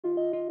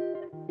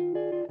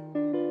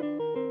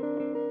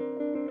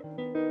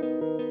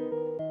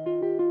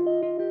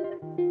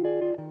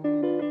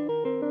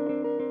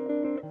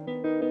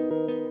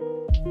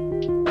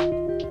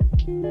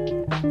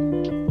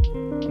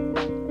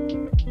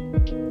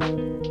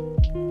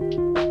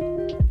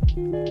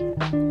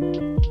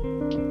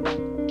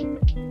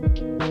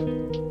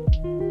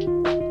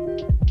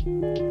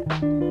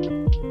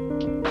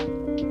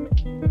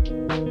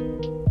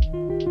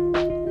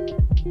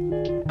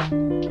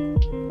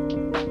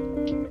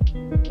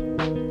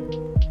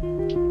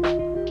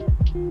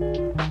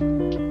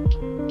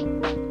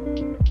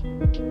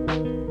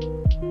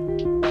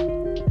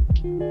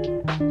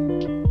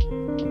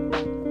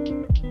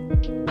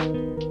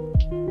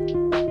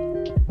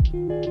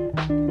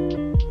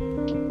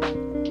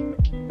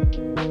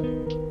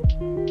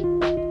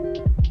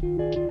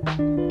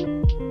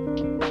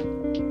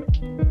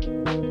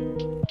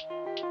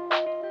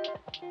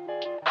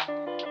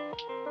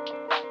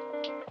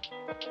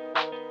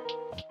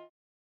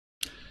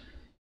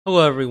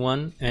Hello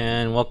everyone,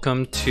 and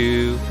welcome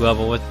to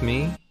Level With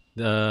Me.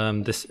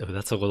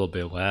 That's a little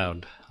bit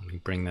loud. Let me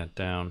bring that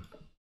down.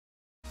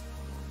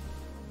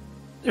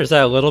 There's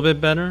that a little bit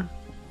better.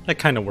 That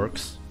kind of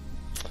works.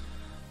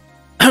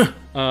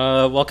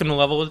 Welcome to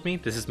Level With Me.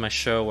 This is my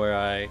show where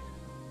I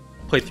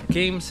play through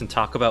games and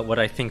talk about what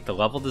I think the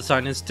level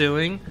design is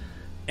doing.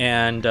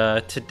 And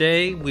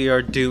today we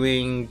are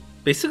doing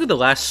basically the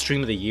last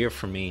stream of the year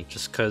for me,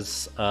 just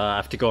because I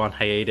have to go on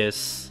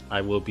hiatus.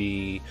 I will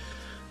be...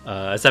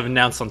 as I've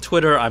announced on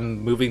Twitter, I'm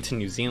moving to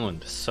New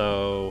Zealand,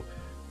 so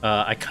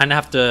I kind of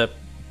have to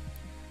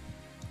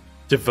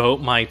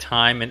devote my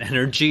time and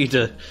energy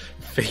to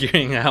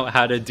figuring out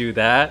how to do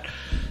that.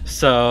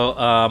 So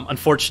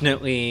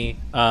unfortunately,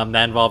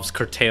 that involves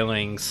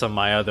curtailing some of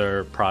my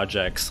other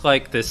projects,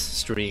 like this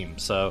stream.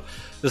 So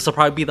this will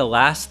probably be the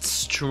last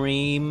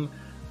stream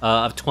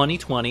of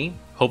 2020.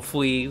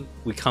 Hopefully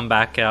we come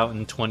back out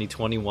in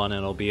 2021 and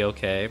it'll be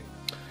okay.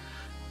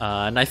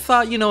 And I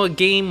thought, a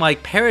game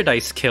like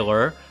Paradise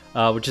Killer,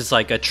 which is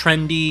like a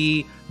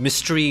trendy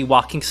mystery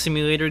walking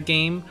simulator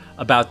game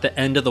about the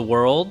end of the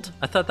world,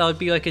 I thought that would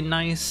be like a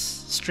nice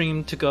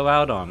stream to go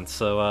out on.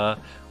 So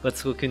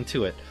let's look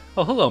into it.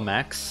 Oh, hello,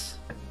 Max.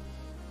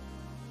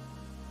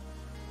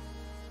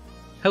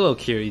 Hello,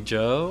 Kiri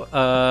Joe.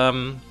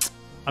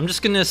 I'm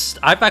just gonna...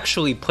 I've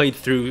actually played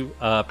through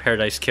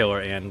Paradise Killer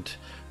and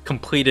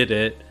completed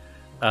it,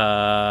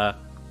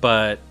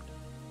 but...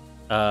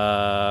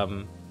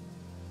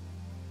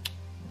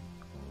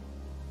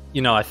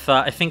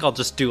 I think I'll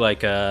just do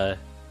like a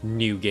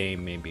new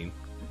game maybe,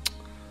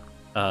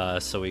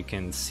 so we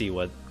can see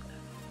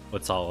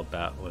what's all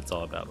about.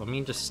 Let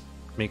me just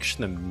make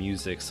sure the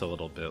music's a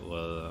little bit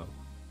low.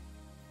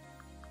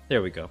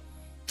 There we go.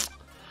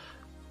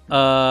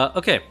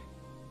 Okay.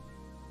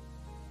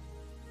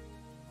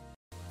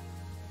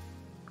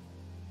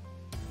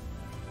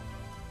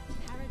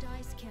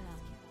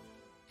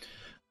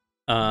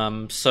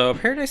 So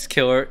Paradise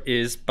Killer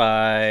is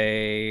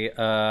by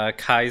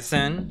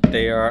Kaizen.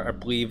 They are, I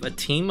believe, a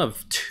team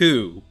of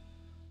 2,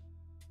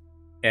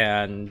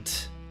 and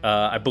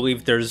I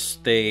believe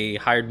they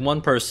hired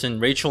one person,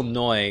 Rachel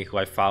Noy, who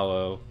I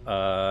follow,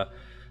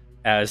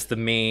 as their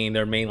main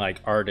like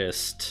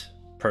artist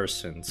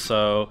person.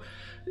 So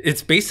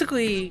it's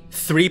basically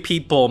 3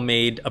 people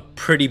made a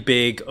pretty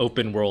big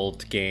open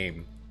world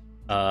game,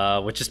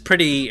 which is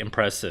pretty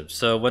impressive.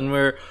 So when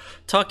we're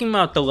talking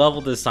about the level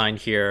design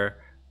here,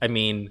 I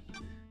mean,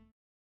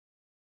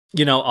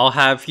 I'll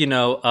have,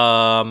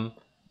 random,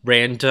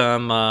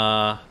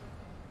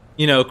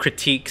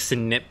 critiques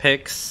and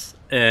nitpicks,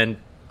 and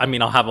I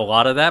mean, I'll have a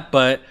lot of that,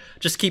 but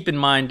just keep in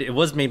mind, it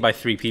was made by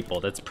 3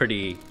 people. That's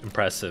pretty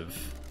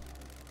impressive.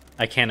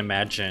 I can't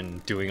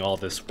imagine doing all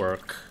this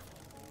work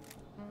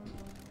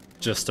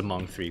just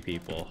among 3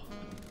 people.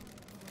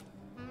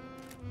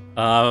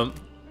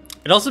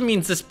 It also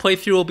means this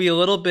playthrough will be a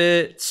little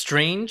bit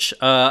strange.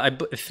 I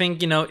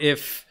think,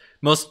 if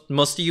most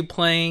of you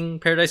playing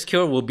Paradise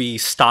Killer will be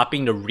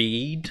stopping to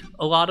read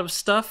a lot of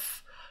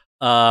stuff,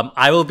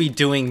 I will be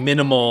doing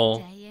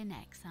minimal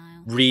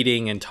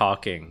reading and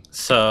talking.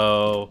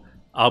 So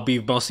I'll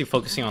be mostly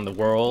focusing on the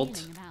world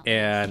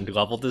and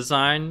level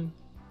design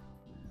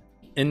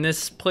in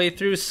this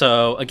playthrough.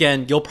 So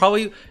again, you'll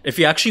probably, if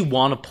you actually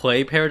want to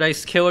play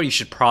Paradise Killer, you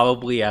should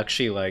probably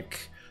actually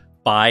like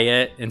buy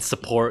it and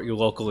support your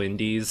local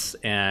indies,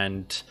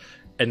 and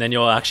then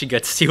you'll actually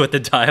get to see what the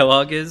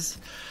dialogue is.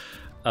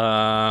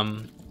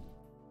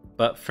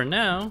 But for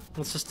now,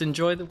 let's just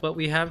enjoy what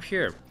we have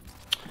here.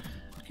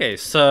 Okay,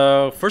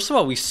 so first of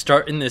all, we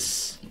start in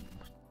this...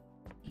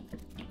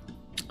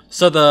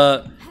 So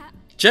the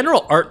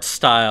general art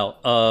style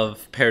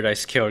of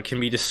Paradise Killer can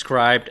be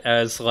described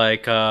as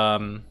like,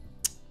 vaporwave,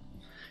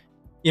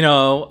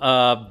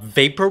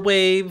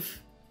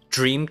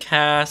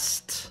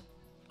 Dreamcast,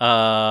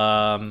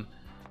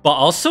 but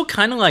also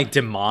kind of like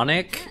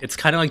demonic. It's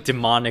kind of like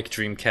demonic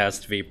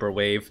Dreamcast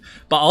vaporwave,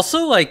 but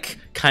also like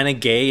kind of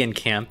gay and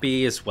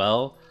campy as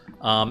well.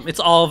 It's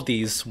all of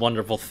these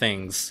wonderful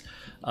things,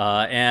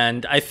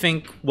 and I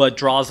think what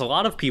draws a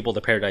lot of people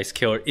to Paradise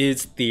Killer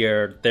is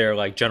their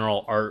like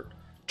general art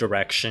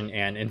direction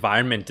and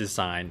environment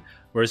design,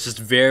 where it's just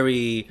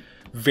very,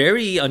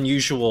 very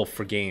unusual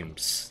for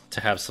games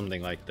to have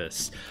something like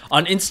this.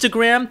 On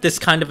Instagram, this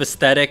kind of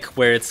aesthetic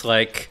where it's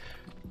like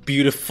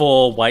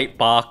beautiful white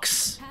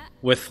box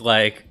with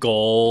like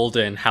gold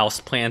and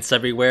houseplants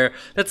everywhere,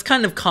 that's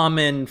kind of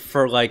common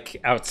for like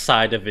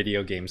outside of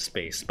video game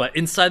space. But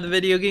inside the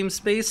video game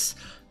space,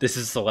 this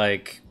is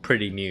like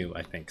pretty new,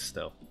 I think,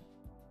 still.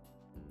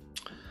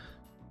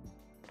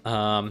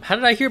 How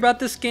did I hear about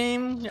this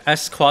game?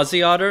 Asked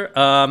Quasi-Otter.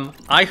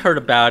 I heard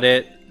about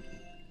it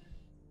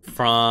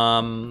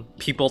from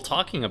people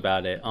talking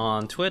about it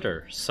on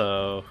Twitter,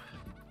 so...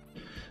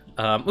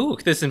 ooh, look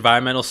at this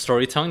environmental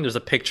storytelling. There's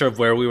a picture of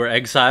where we were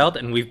exiled,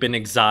 and we've been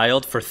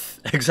exiled for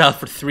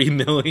 3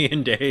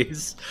 million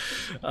days.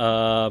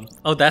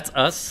 Oh, that's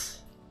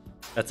us.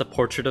 That's a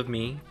portrait of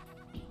me.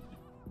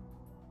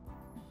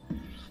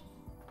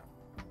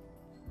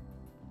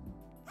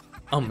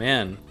 Oh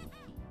man,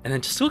 And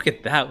then just look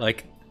at that,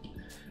 like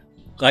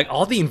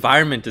all the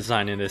environment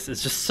design in this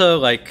is just so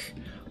like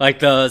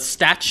the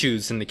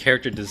statues and the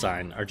character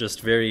design are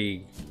just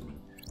very,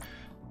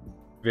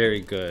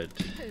 very good.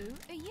 Who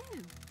are you?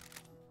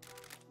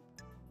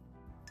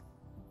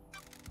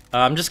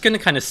 I'm just gonna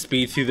kind of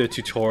speed through the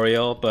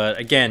tutorial, but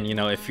again, you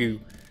know, if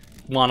you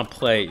want to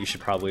play it, you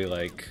should probably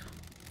like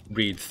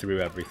read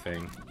through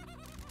everything.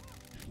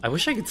 I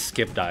wish I could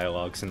skip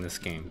dialogues in this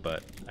game,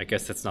 but I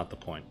guess that's not the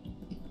point.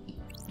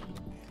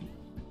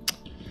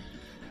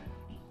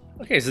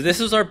 Okay, so this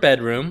is our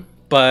bedroom,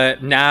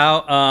 but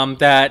now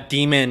that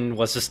demon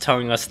was just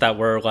telling us that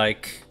we're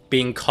like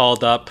being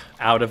called up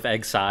out of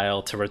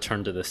exile to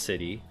return to the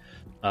city.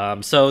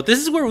 So this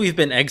is where we've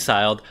been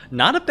exiled.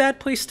 Not a bad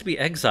place to be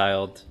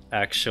exiled,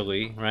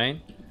 actually, right?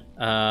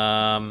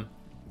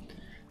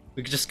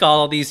 We just got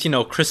all these, you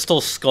know,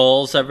 crystal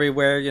skulls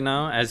everywhere, you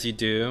know, as you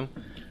do.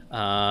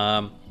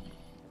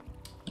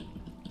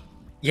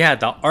 Yeah,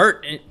 the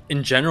art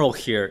in general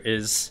here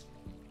is,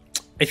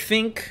 I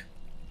think,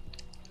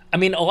 I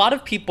mean, a lot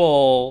of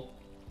people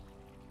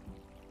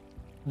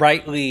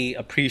rightly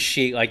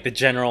appreciate like the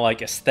general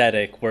like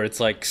aesthetic where it's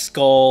like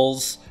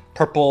skulls,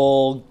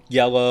 purple,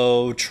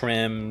 yellow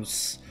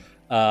trims,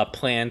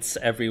 plants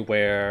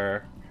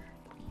everywhere.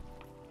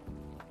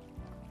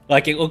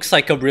 Like it looks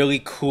like a really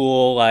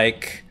cool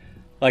like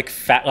a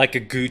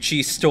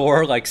Gucci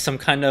store, like some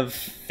kind of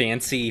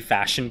fancy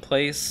fashion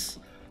place.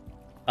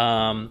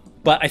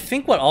 But I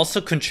think what also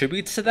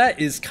contributes to that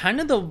is kind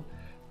of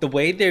the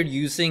way they're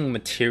using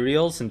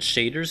materials and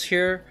shaders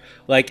here.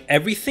 Like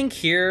everything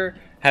here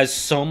has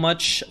so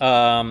much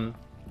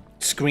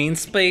screen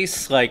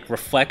space, like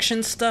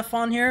reflection stuff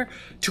on here,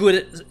 to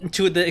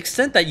the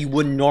extent that you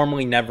would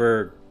normally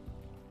never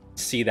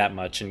see that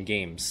much in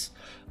games.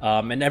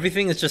 And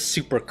everything is just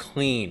super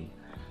clean.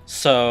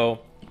 So,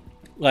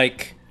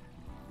 like,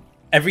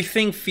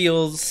 everything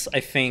feels, I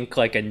think,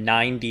 like a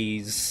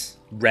 90s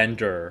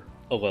render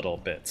a little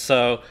bit.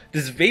 So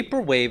this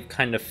vaporwave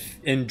kind of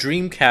in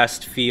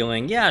Dreamcast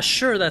feeling, yeah,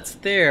 sure, that's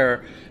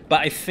there, but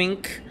I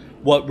think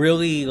what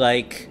really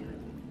like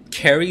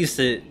carries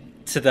it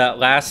to that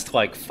last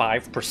like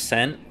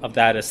 5% of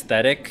that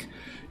aesthetic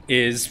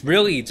is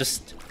really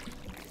just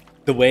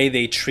the way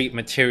they treat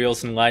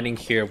materials and lighting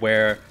here,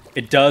 where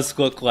it does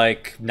look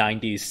like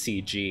 90s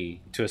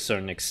CG to a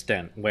certain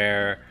extent,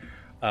 where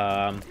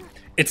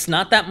it's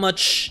not that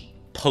much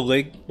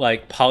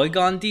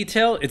polygon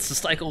detail. It's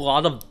just like a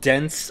lot of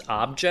dense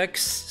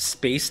objects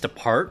spaced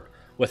apart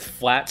with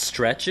flat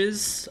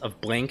stretches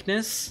of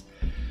blankness.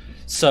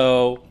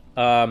 So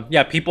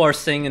yeah, people are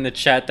saying in the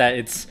chat that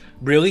it's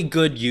really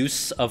good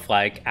use of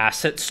like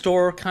asset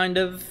store kind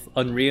of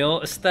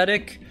Unreal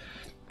aesthetic,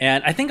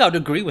 and I think I would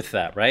agree with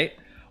that, right?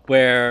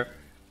 Where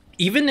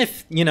even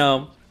if, you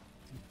know,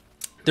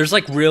 there's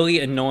like really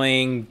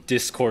annoying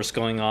discourse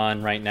going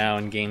on right now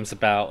in games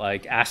about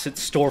like asset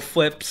store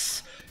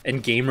flips,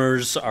 and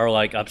gamers are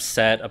like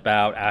upset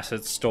about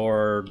asset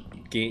store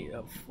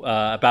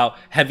about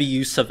heavy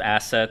use of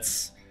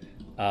assets,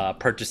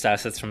 purchase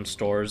assets from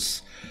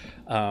stores.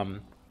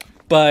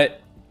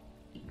 But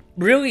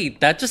really,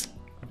 that just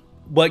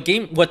what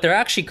they're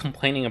actually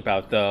complaining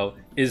about though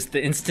is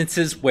the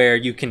instances where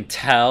you can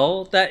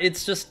tell that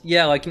it's just,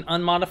 yeah, like an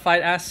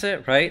unmodified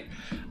asset, right?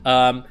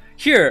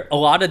 Here, a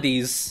lot of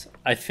these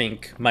I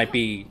think might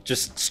be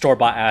just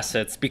store-bought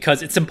assets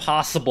because it's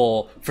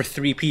impossible for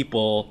 3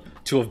 people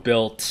to have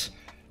built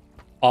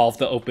all of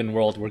the open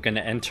world we're going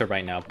to enter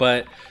right now.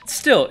 But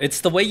still,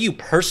 it's the way you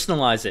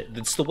personalize it.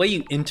 It's the way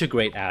you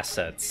integrate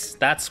assets.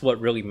 That's what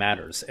really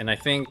matters. And I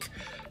think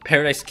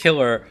Paradise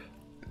Killer,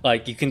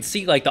 like, you can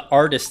see like the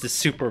artist is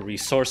super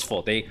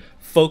resourceful. They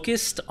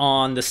focused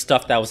on the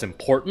stuff that was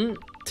important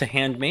to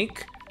hand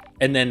make,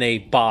 and then they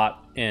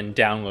bought and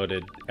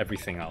downloaded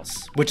everything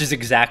else, which is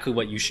exactly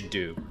what you should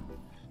do.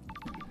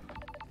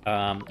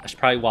 I should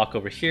probably walk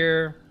over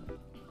here.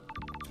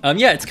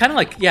 Yeah, it's kind of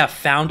like, yeah,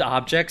 found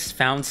objects,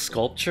 found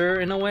sculpture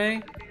in a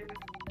way.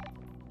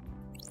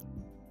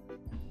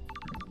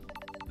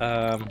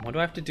 What do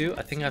I have to do?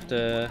 I think I have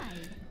to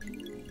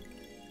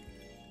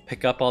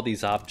pick up all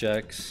these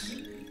objects.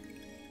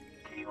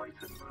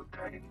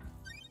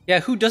 Yeah,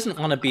 who doesn't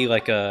want to be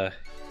like a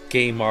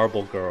gay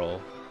marble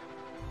girl?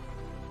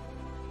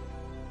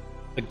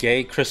 A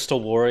gay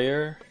crystal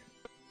warrior?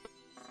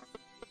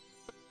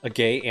 A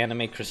gay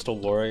anime crystal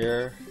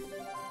warrior?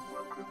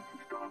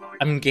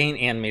 I mean, gay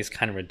anime is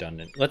kind of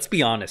redundant. Let's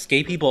be honest,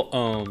 gay people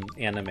own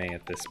anime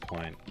at this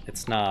point.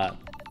 It's not...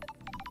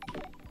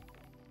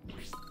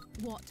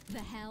 What the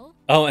hell?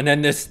 Oh, and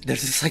then there's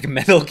this like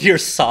Metal Gear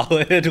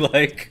Solid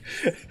like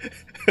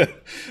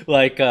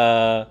like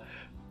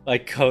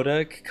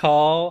codec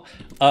call.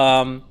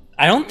 I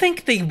don't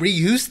think they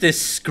reuse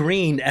this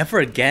screen ever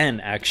again,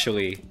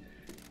 actually.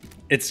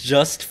 It's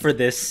just for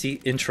this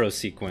intro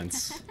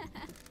sequence.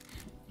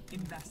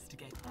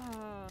 Investigate.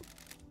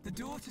 The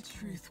door to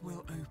truth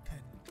will open.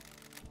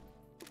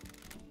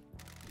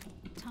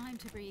 Time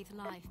to breathe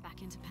life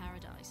back into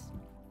paradise.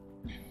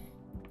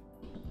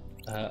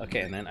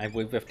 Okay, and then I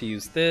believe we have to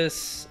use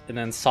this, and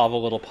then solve a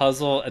little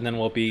puzzle, and then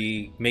we'll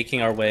be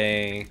making our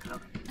way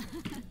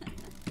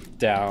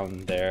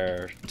down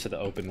there to the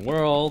open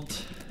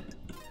world.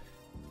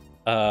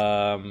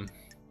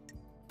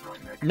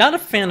 Not a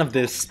fan of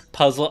this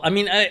puzzle. I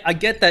mean, I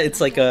get that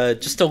it's like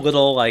just a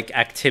little like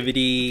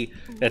activity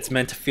that's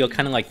meant to feel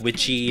kind of like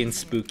witchy and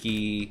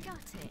spooky.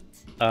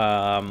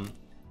 And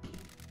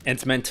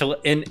it's meant to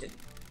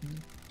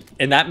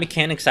and that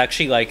mechanic's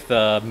actually like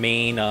the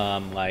main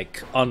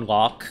like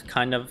unlock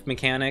kind of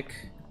mechanic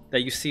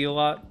that you see a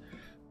lot.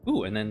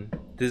 Ooh, and then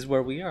this is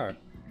where we are.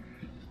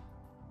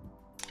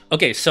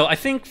 Okay, so I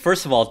think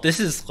first of all, this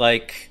is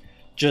like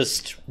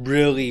just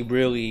really,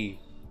 really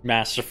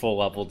masterful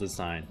level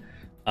design.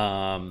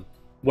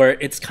 Where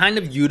it's kind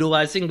of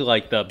utilizing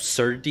like the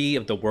absurdity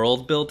of the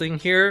world building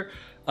here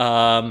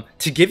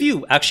to give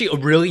you actually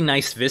a really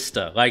nice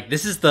vista. Like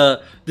this is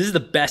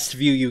the best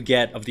view you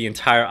get of the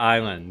entire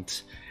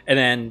island. And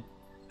then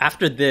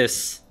after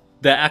this,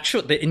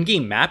 the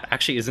in-game map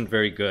actually isn't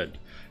very good.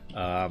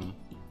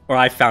 Or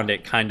I found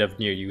it kind of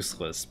near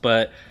useless.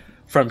 But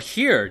from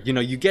here, you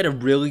know, you get a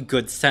really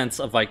good sense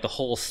of like the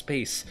whole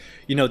space.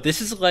 You know,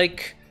 this is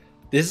like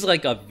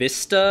a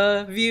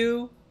vista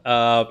view.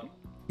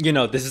 You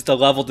know, this is the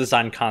level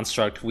design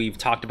construct we've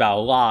talked about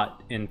a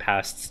lot in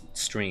past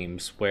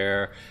streams,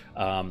 where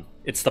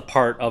it's the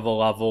part of a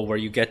level where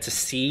you get to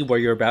see where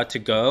you're about to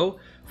go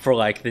for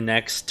like the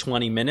next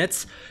 20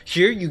 minutes.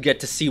 Here you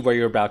get to see where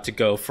you're about to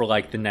go for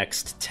like the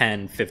next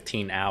 10,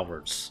 15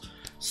 hours.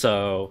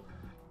 So,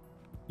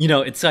 you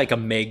know, it's like a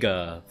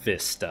mega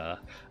vista.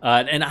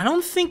 And I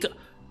think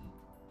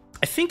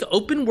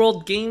open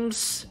world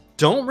games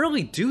don't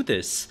really do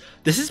this.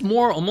 This is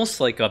more almost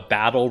like a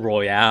battle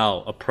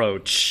royale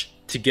approach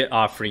to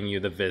offering you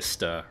the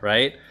vista,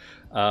 right?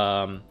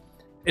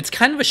 It's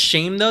kind of a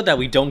shame though that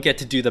we don't get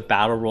to do the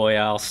battle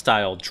royale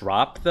style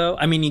drop though.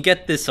 I mean, you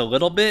get this a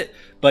little bit,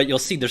 but you'll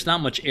see there's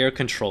not much air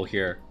control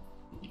here.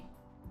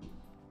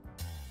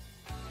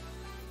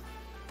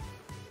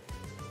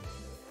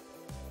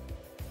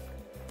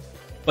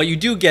 But you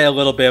do get a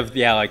little bit of,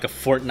 yeah, like a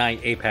Fortnite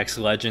Apex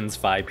Legends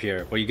vibe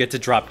here, where you get to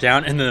drop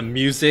down and then the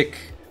music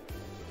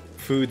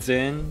feeds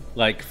in.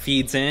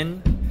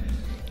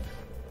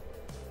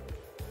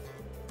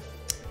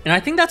 And I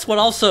think that's what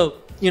also,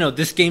 you know,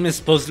 this game is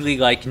supposedly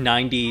like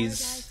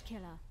 90s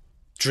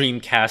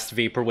Dreamcast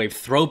Vaporwave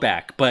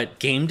throwback, but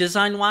game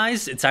design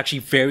wise, it's actually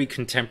very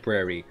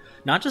contemporary.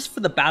 Not just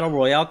for the battle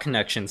royale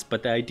connections,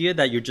 but the idea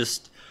that you're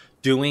just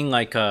doing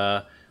like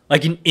an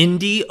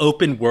indie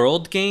open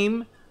world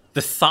game.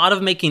 The thought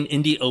of making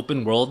an indie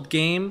open world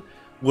game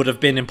would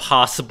have been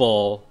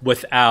impossible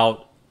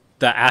without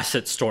the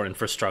asset store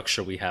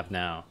infrastructure we have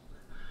now.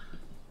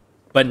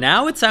 But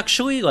now it's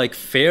actually like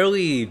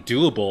fairly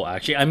doable.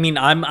 Actually, I mean,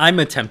 I'm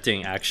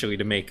attempting actually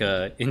to make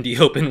a indie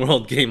open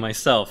world game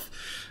myself,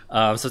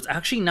 so it's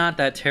actually not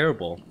that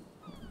terrible.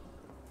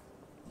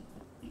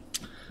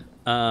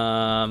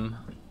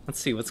 Let's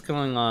see what's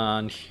going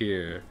on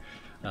here.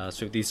 So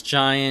we have these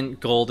giant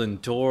golden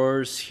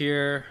doors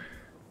here.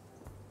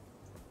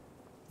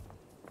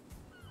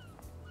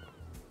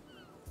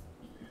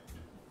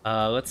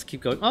 Let's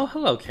keep going. Oh,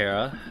 hello,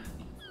 Kara.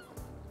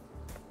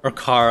 Or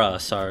Kara,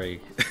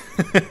 sorry.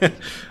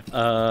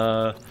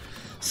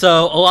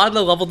 So a lot of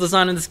the level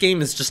design in this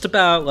game is just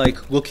about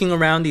like looking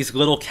around these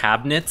little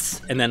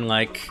cabinets and then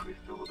like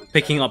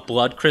picking up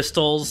blood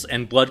crystals,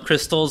 and blood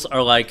crystals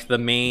are like the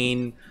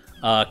main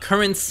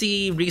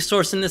currency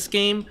resource in this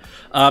game.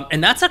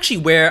 And that's actually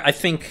where I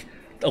think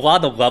a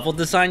lot of the level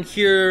design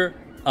here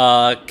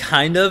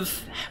kind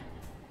of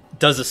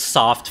does a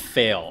soft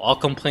fail. I'll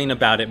complain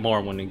about it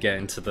more when we get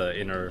into the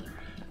inner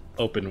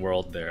open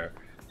world there.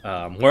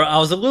 Where I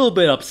was a little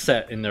bit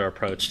upset in their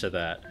approach to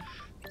that.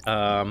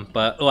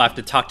 But I have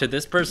to talk to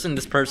this person.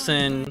 This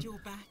person,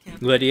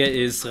 Lydia,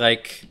 is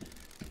like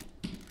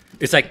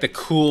the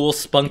cool,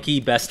 spunky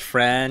best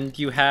friend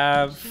you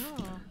have,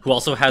 who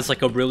also has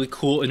like a really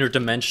cool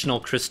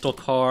interdimensional crystal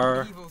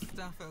car.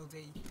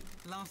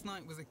 Last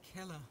night was a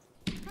killer.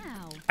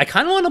 I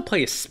kind of want to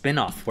play a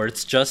spin-off where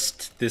it's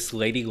just this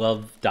Lady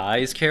Love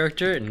Dies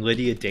character and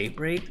Lydia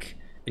Daybreak,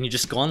 and you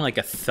just go on like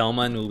a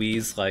Thelma and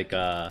Louise like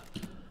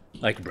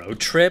road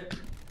trip.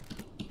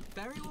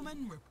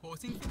 Ferrywoman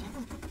reporting for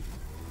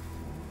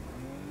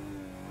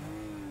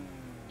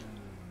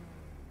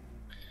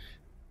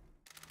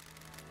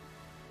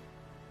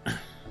you.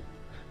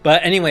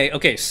 But anyway,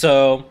 okay,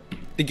 so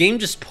the game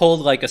just pulled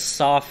like a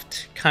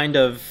soft kind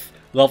of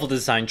level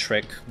design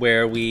trick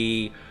where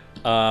we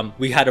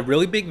had a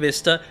really big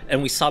vista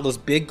and we saw those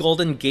big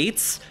golden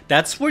gates.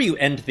 That's where you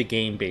end the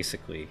game,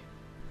 basically.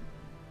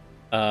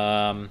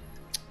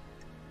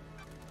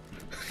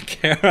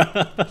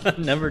 Kara,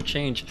 never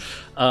change.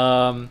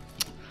 Okay,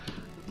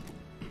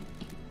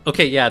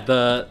 yeah,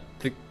 the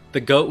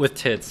goat with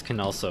tits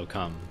can also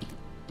come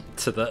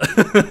to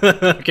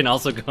the can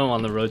also go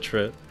on the road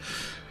trip.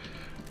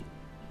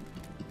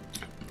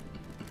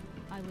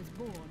 I was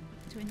born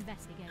to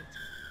investigate.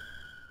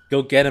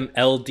 Go get him,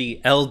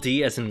 LD.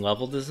 LD as in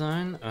level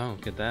design? Oh,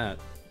 get that.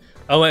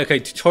 Oh, wait, okay,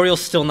 tutorial's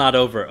still not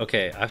over.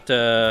 Okay, I have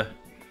to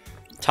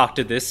talk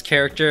to this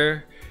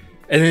character.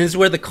 And then this is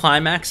where the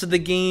climax of the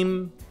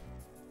game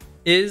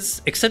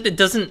is. Except it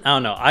doesn't, I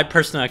don't know. I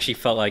personally actually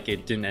felt like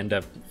it didn't end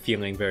up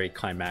feeling very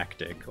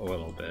climactic a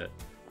little bit.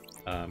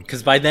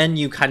 Because by then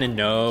you kind of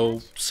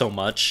know so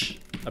much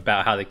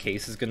about how the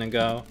case is gonna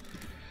go.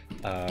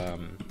 But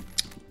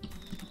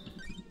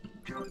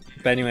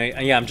anyway,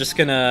 yeah,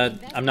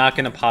 I'm not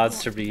gonna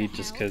pause to read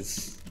just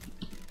because.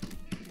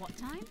 What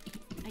time?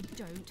 I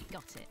don't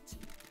got it.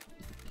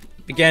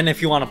 Again,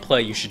 if you want to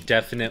play, you should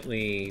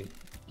definitely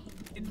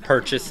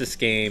purchase this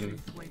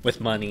game with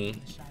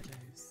money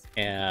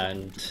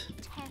and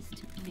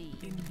Test me.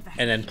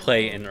 then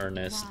play in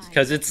earnest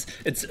because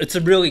it's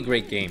a really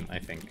great game, I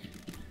think.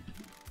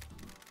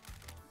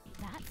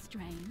 That's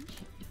strange.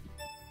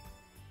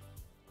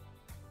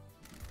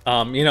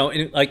 You know,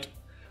 like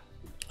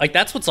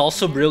that's what's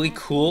also really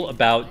cool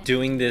about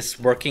doing this,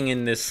 working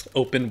in this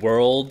open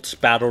world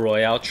battle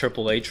royale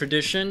AAA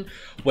tradition,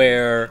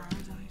 where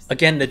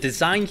again the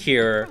design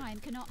here, Crime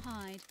cannot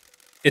hide.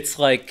 it's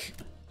like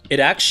it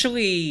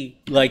actually,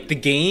 like, the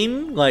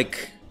game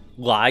like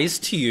lies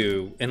to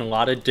you in a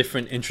lot of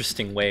different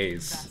interesting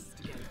ways.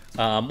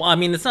 Well, I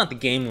mean, it's not the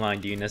game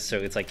lying to you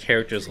necessarily, it's like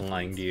characters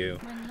lying to you.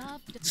 When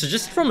love So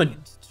just from a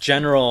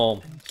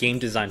general game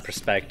design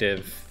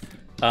perspective,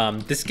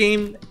 this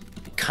game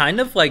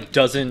kind of like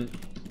doesn't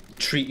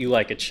treat you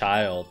like a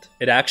child.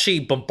 It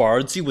actually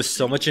bombards you with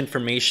so much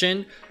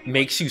information,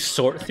 makes you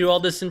sort through all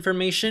this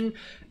information,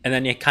 and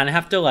then you kind of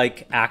have to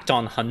like act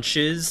on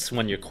hunches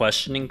when you're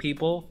questioning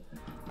people.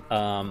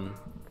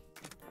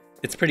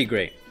 It's pretty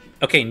great.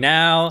 Okay,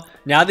 now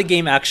the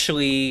game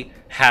actually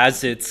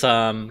has its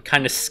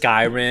kind of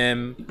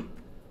Skyrim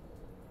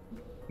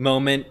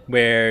moment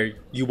where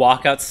you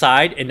walk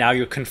outside and now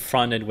you're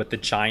confronted with the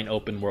giant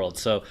open world.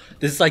 So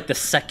this is like the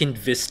second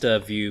vista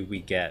view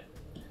we get.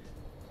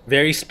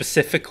 Very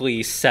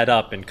specifically set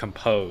up and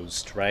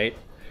composed, right?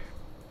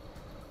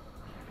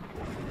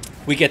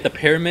 We get the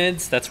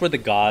pyramids, that's where the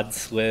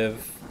gods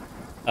live.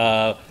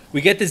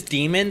 We get this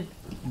demon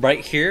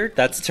right here,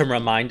 that's to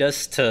remind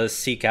us to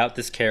seek out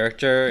this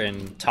character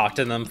and talk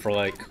to them for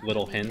like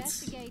little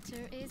hints.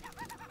 investigator is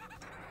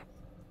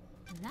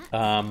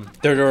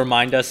They're to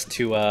remind us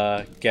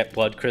to get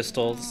blood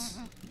crystals.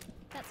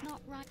 that's not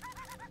right.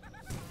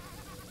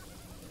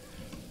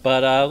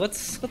 But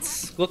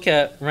let's look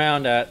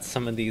around at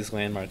some of these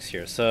landmarks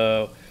here.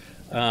 So,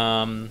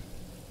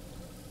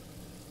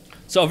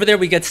 so over there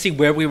we get to see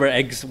where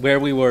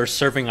we were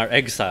serving our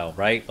exile,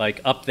 right?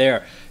 Like up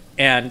there,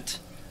 and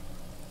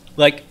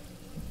like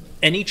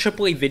any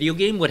AAA video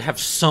game would have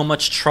so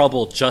much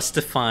trouble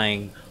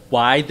justifying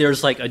why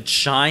there's like a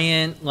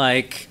giant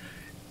like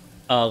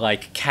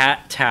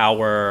cat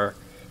tower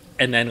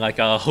and then like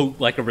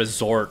a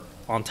resort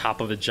on top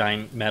of a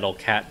giant metal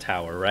cat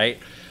tower, right?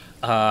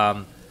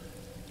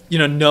 You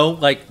know, no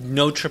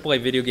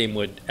AAA video game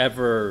would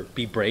ever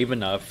be brave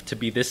enough to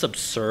be this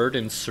absurd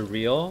and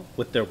surreal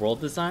with their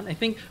world design. I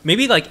think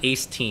maybe like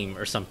Ace Team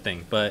or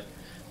something, but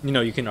you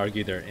know, you can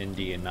argue they're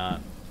indie and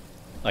not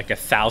like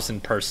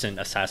 1,000-person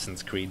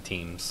Assassin's Creed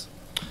teams.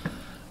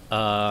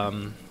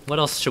 What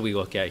else should we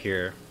look at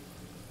here?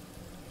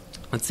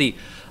 Let's see.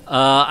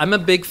 I'm a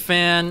big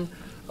fan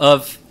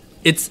of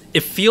it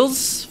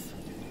feels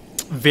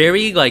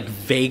very like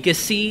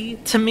Vegas-y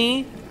to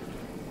me.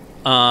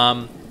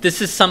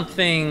 This is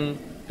something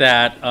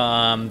that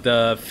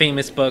the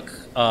famous book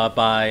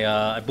by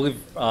I believe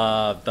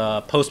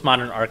the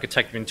postmodern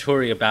architect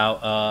Venturi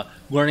about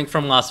learning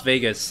from Las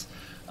Vegas,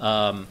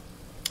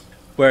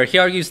 where he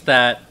argues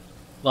that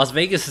Las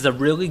Vegas is a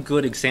really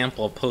good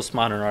example of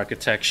postmodern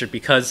architecture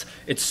because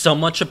it's so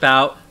much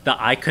about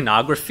the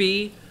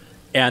iconography,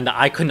 and the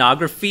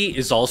iconography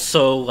is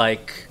also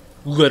like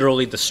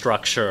literally the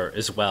structure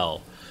as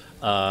well.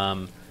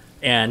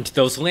 And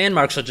those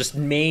landmarks are just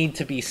made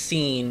to be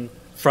seen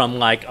from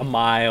like a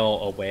mile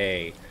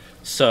away.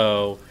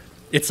 So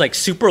it's like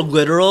super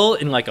literal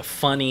in like a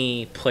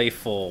funny,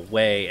 playful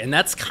way. And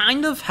that's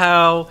kind of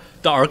how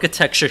the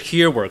architecture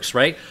here works,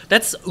 right?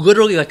 That's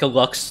literally like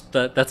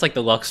that's like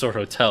the Luxor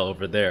Hotel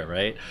over there,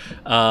 right?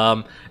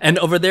 And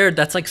over there,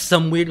 that's like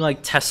some weird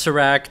like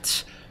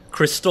Tesseract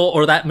crystal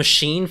or that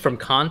machine from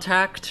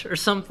Contact or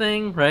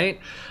something, right?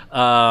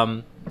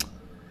 And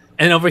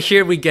over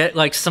here we get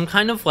like some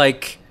kind of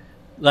like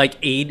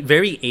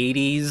very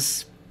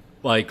 80s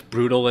like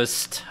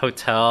brutalist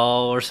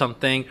hotel or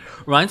something.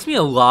 Reminds me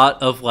a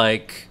lot of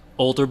like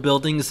older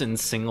buildings in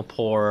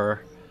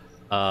Singapore,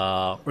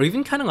 or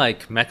even kind of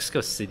like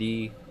Mexico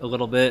City a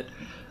little bit.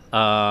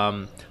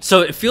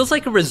 So it feels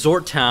like a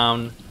resort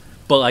town,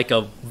 but like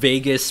a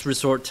Vegas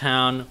resort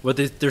town where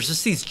there's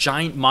just these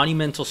giant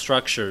monumental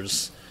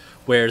structures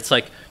where it's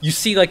like you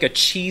see like a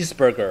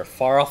cheeseburger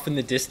far off in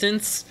the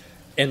distance,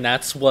 and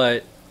that's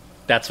what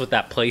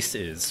that place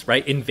is,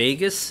 right? In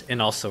Vegas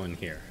and also in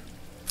here.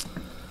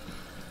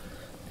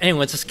 Anyway,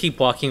 let's just keep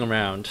walking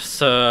around.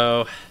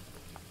 So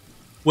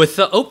with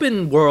the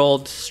open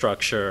world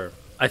structure,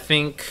 I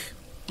think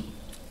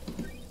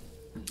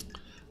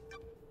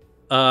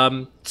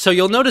So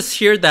you'll notice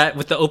here that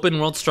with the open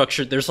world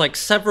structure, there's like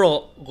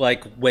several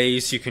like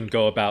ways you can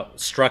go about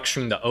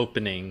structuring the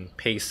opening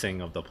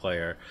pacing of the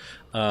player.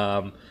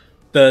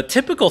 The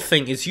typical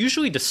thing is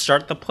usually to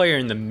start the player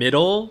in the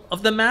middle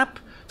of the map,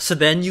 so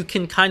then you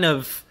can kind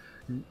of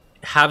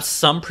have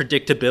some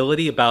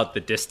predictability about the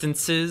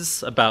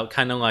distances, about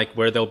kind of like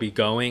where they'll be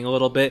going a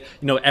little bit.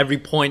 You know, every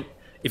point,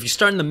 if you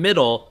start in the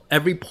middle,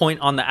 every point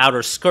on the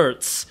outer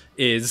skirts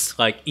is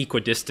like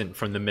equidistant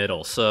from the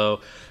middle. So,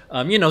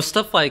 you know,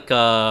 stuff like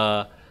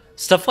Breath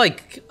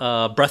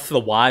of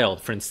the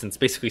Wild, for instance,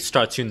 basically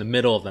starts you in the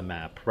middle of the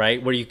map,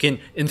 right? Where you can,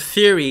 in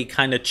theory,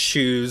 kind of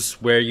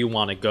choose where you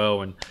want to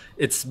go, and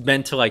it's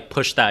meant to like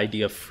push the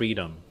idea of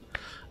freedom.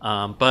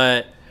 And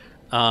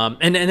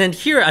then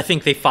here, I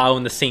think they follow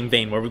in the same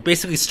vein, where we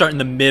basically start in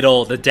the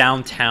middle, the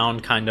downtown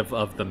kind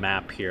of the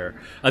map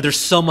here. There's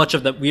so much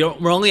of that.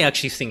 We're only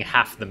actually seeing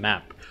half the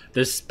map.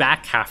 This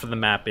back half of the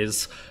map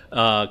is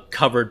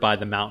covered by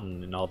the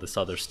mountain and all this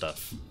other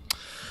stuff.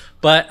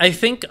 But I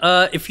think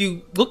if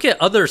you look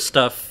at other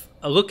stuff,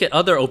 look at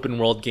other open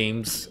world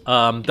games,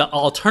 the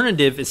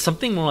alternative is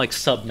something more like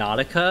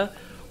Subnautica,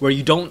 where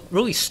you don't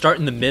really start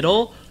in the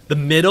middle. The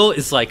middle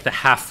is like the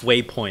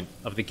halfway point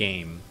of the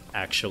game,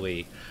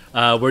 actually.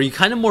 Where you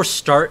kind of more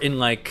start in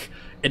like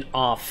an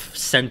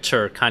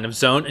off-center kind of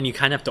zone, and you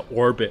kind of have to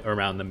orbit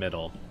around the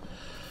middle.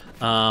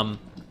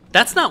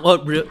 That's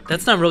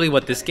not really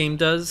what this game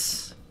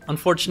does,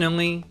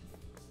 unfortunately,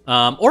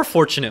 or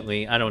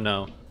fortunately, I don't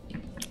know.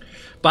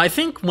 But I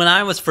think when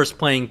I was first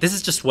playing, this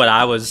is just what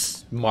I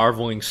was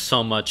marveling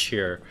so much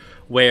here,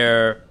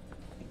 where,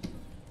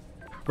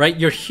 right,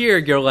 you're here,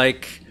 you're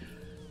like,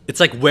 it's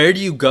like, where do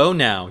you go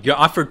now? You're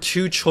offered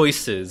two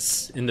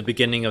choices in the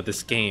beginning of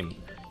this game.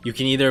 You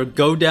can either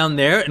go down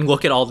there and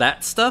look at all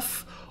that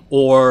stuff,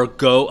 or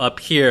go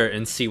up here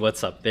and see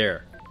what's up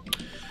there.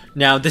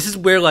 Now, this is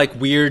where like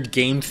weird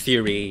game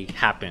theory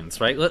happens,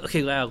 right?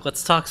 Okay,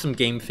 let's talk some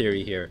game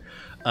theory here.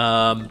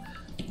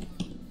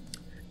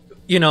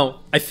 You know,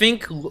 I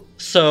think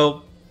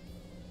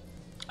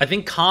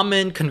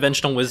common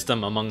conventional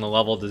wisdom among the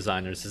level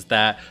designers is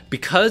that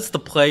because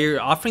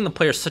offering the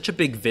player such a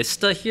big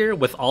vista here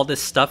with all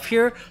this stuff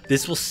here,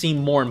 this will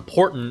seem more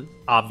important,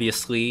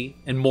 obviously,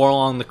 and more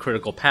along the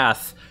critical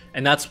path,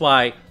 and that's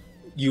why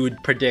you would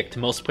predict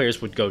most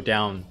players would go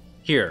down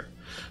here.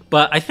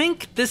 But I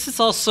think this is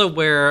also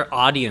where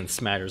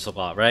audience matters a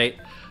lot, right?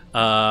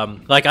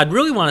 Like, I'd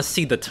really want to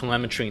see the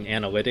telemetry and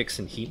analytics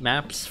and heat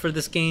maps for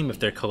this game if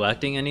they're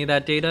collecting any of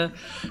that data,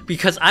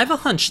 because I have a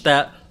hunch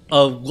that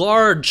a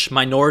large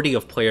minority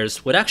of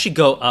players would actually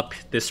go up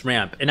this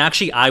ramp. And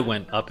actually, I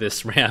went up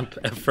this ramp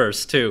at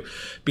first, too,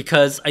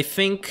 because I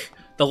think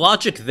the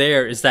logic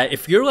there is that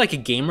if you're like a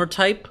gamer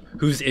type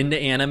who's into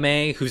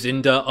anime, who's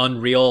into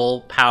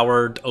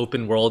Unreal-powered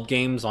open-world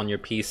games on your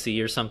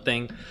PC or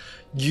something,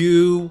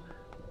 you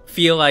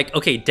feel like,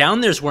 okay,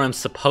 down there's where I'm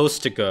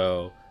supposed to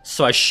go,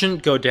 so I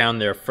shouldn't go down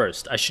there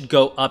first. I should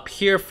go up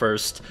here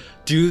first,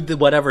 do the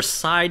whatever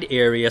side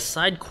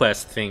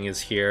quest thing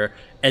is here,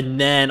 and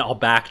then I'll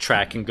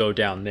backtrack and go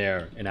down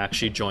there and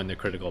actually join the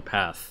critical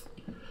path.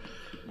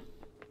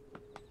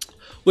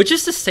 Which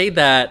is to say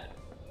that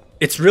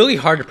it's really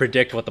hard to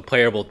predict what the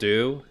player will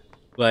do.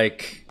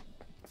 Like,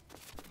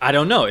 I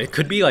don't know, it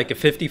could be like a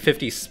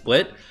 50-50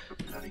 split.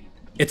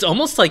 It's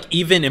almost like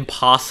even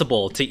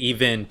impossible to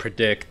even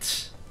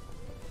predict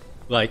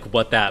like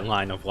what that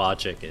line of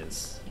logic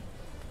is.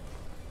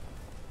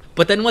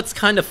 But then what's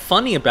kind of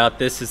funny about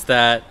this is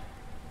that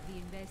The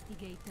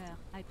investigator,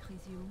 I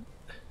presume.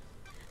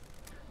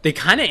 they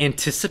kind of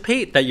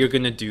anticipate that you're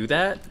gonna do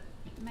that.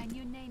 My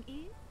new name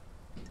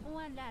is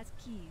One Last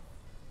Key.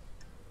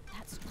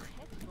 That's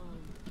dreadful.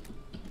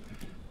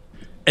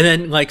 And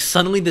then like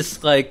suddenly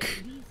this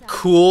like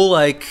cool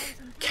like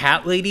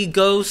cat lady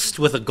ghost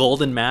with a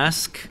golden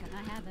mask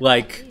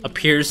like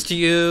appears to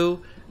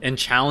you and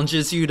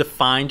challenges you to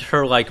find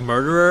her like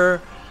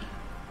murderer.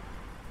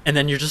 And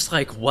then you're just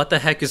like, what the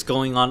heck is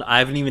going on? I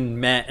haven't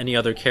even met any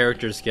other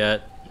characters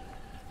yet.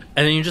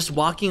 And then you're just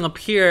walking up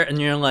here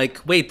and you're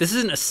like, wait, this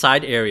isn't a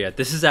side area.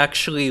 This is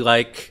actually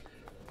like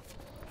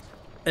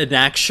an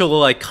actual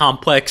like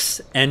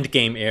complex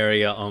endgame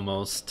area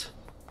almost.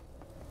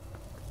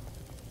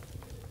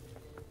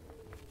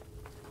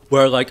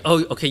 Where like,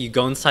 oh, okay, you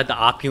go inside the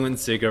opulent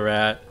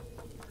ziggurat.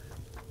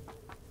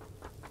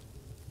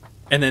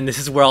 And then this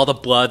is where all the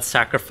blood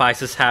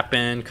sacrifices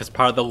happen, because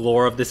part of the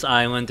lore of this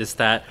island is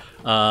that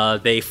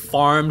they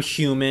farm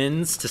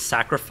humans to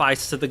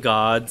sacrifice to the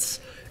gods,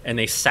 and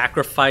they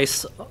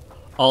sacrifice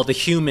all the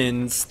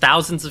humans,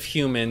 thousands of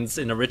humans,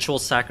 in a ritual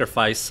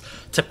sacrifice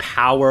to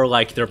power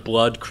like their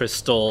blood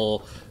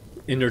crystal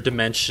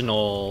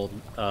interdimensional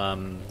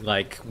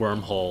like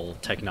wormhole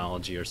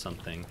technology or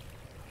something.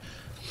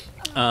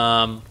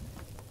 But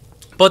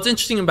what's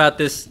interesting about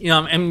this, you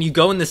know, and you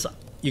go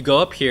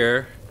up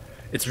here.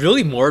 It's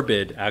really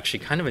morbid,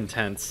 actually, kind of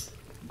intense.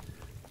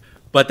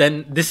 But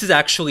then this is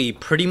actually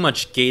pretty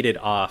much gated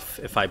off,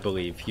 if I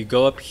believe. You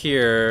go up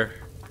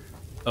here.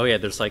 Oh yeah,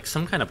 there's like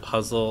some kind of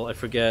puzzle, I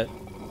forget.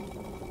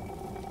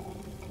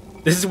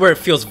 This is where it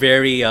feels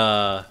very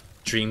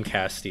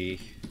Dreamcasty.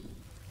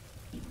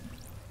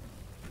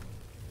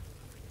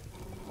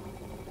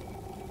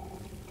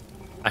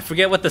 I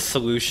forget what the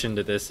solution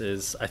to this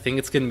is. I think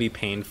it's gonna be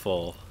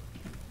painful.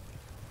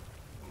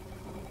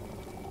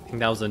 I think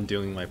that was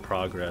undoing my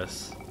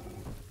progress.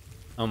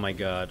 Oh my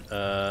god.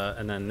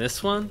 And then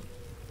this one?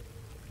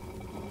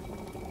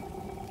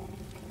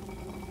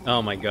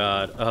 Oh my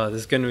god. Oh, this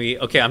is gonna be...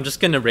 Okay, I'm just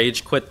gonna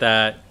rage quit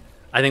that.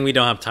 I think we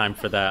don't have time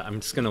for that. I'm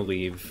just gonna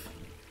leave.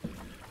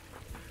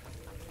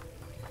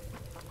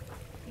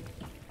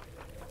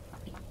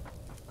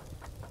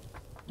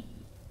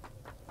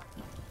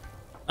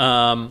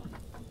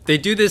 They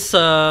do this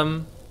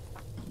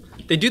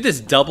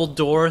double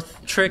door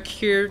trick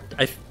here.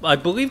 I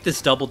believe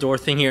this double door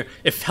thing here,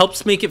 it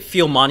helps make it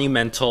feel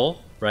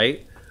monumental,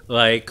 right?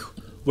 Like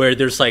where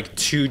there's like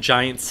 2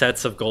 giant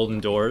sets of golden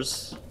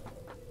doors.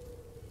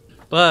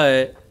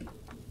 But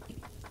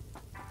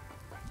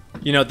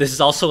you know, this is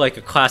also like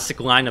a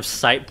classic line of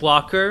sight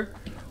blocker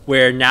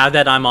where now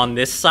that I'm on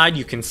this side,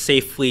 you can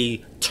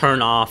safely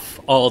turn off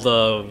all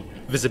the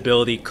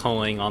visibility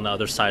culling on the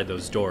other side of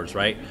those doors,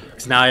 right?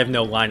 Because now I have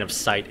no line of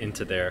sight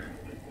into there.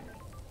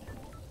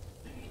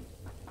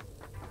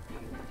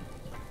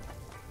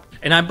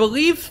 And I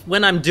believe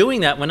when I'm doing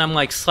that, when I'm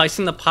like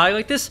slicing the pie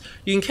like this,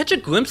 you can catch a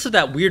glimpse of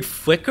that weird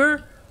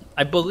flicker.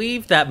 I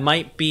believe that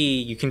might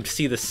be, you can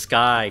see the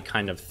sky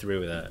kind of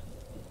through that.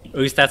 At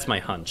least that's my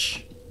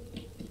hunch.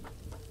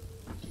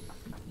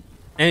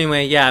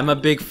 Anyway, yeah, I'm a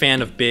big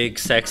fan of big,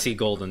 sexy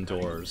golden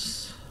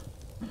doors.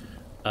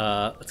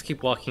 Let's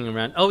keep walking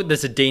around. Oh,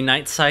 there's a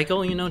day-night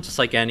cycle, you know, just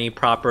like any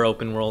proper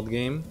open-world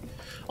game.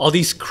 All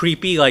these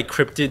creepy, like,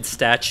 cryptid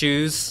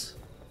statues.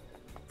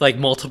 Like,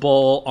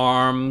 multiple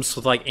arms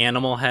with, like,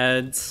 animal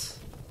heads.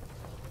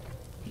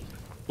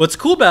 What's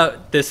cool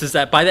about this is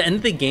that by the end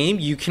of the game,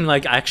 you can,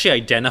 like, actually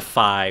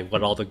identify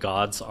what all the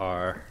gods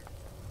are.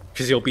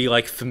 Because you'll be,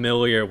 like,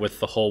 familiar with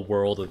the whole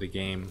world of the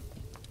game.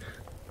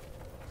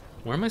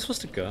 Where am I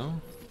supposed to go?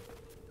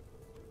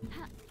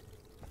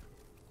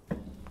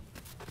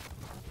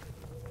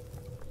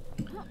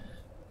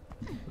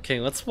 Okay,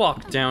 let's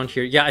walk down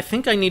here. Yeah, I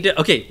think I need to...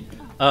 Okay,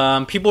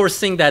 people were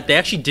saying that they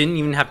actually didn't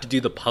even have to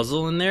do the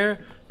puzzle in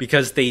there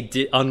because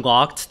they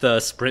unlocked the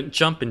sprint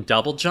jump and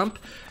double jump.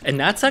 And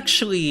that's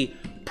actually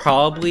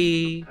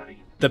probably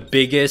the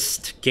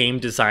biggest game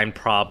design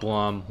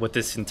problem with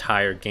this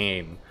entire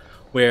game.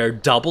 Where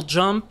double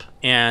jump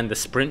and the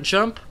sprint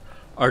jump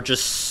are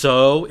just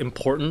so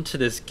important to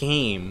this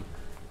game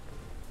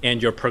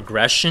and your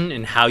progression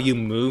and how you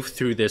move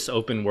through this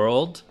open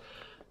world.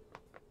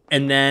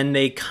 And then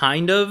they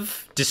kind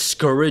of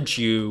discourage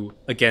you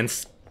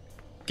against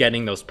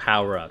getting those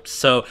power-ups.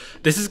 So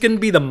this is going to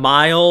be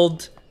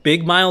the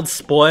big mild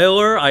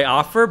spoiler I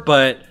offer,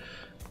 but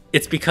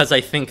it's because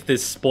I think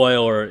this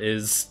spoiler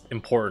is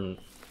important.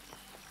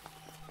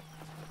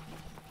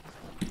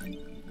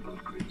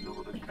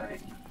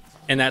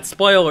 And that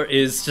spoiler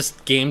is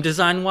just game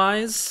design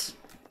wise,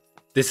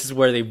 this is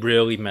where they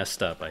really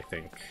messed up, I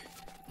think.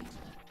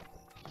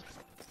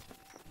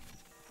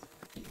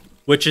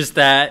 Which is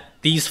that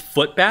these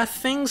footbath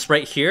things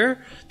right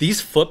here, these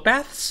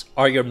footbaths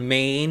are your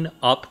main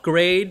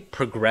upgrade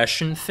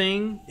progression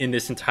thing in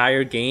this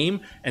entire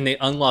game, and they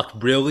unlock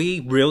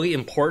really, really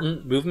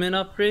important movement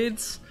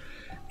upgrades.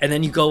 And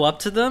then you go up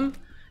to them,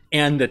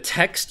 and the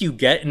text you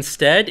get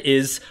instead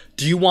is,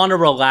 do you want to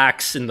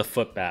relax in the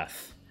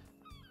footbath?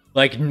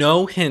 Like,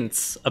 no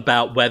hints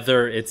about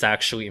whether it's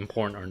actually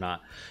important or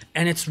not.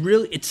 And it's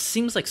really, it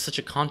seems like such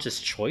a conscious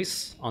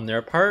choice on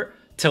their part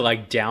to,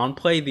 like,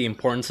 downplay the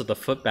importance of the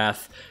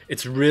footbath.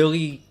 It's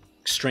really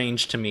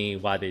strange to me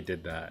why they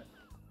did that.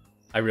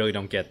 I really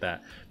don't get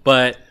that.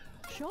 But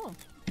Sure.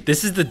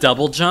 this is the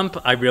double jump.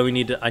 I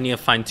need to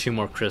find 2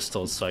 more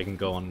crystals so I can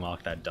go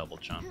unlock that double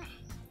jump.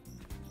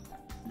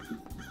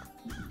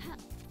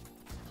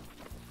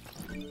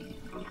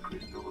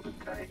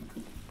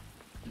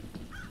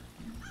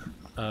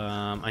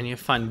 I need to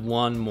find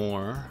 1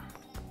 more.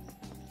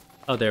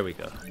 Oh, there we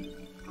go.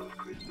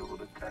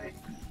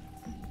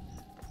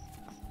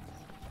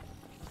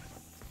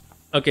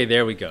 Okay,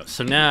 there we go.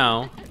 So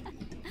now...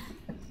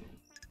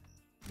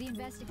 The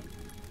investigation.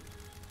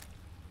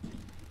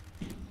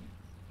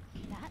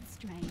 That's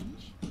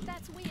strange.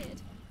 That's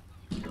weird.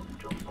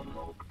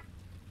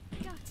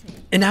 Got it.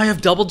 And now you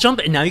have double jump,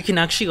 and now you can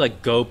actually,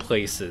 like, go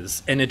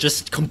places. And it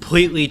just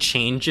completely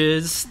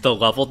changes the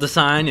level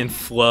design and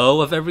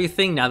flow of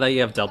everything now that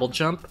you have double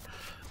jump.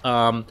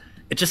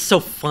 It's just so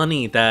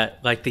funny that,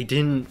 like, they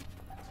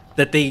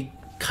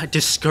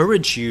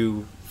discourage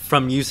you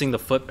from using the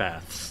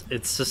footbaths.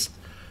 It's just,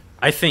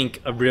 I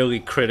think, a really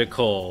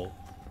critical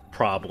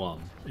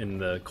problem in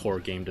the core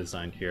game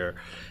design here.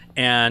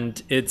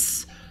 And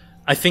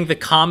I think the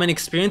common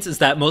experience is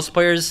that most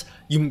players,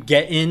 you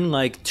get in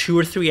like 2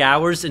 or 3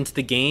 hours into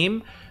the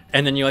game,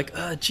 and then you're like,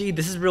 oh, gee,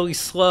 this is really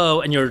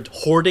slow, and you're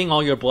hoarding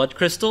all your blood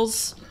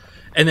crystals.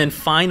 And then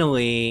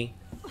finally,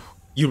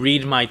 you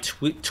read my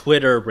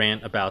Twitter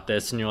rant about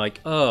this, and you're like,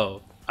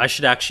 oh, I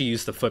should actually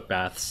use the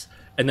footbaths.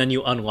 and then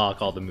you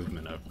unlock all the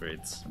movement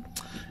upgrades.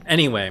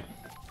 Anyway,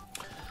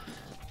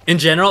 in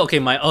general, okay,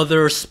 my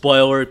other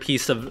spoiler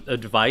piece of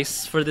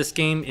advice for this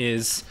game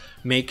is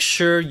make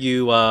sure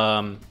you,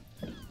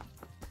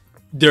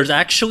 there's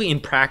actually, in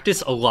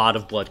practice, a lot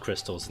of blood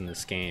crystals in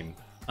this game.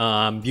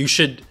 You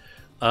should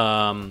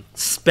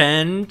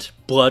spend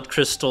blood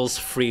crystals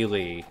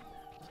freely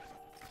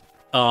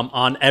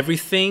on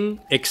everything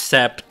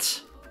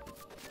except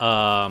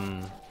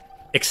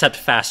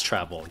fast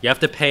travel. You have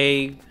to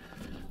pay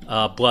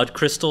blood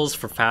crystals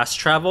for fast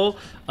travel.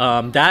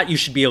 That you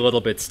should be a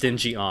little bit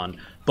stingy on.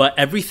 But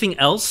everything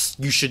else,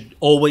 you should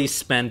always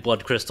spend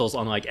blood crystals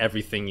on like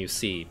everything you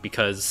see,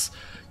 because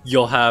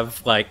you'll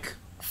have like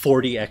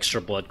 40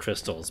 extra blood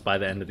crystals by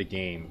the end of the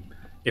game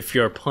if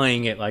you're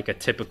playing it like a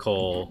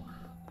typical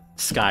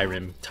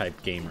Skyrim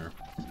type gamer.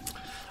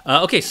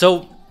 Okay,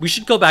 so we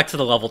should go back to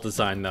the level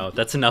design though.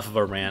 That's enough of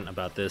a rant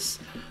about this.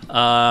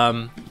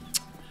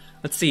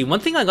 Let's see. One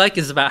thing I like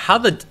is about how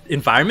the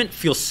environment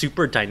feels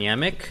super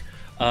dynamic.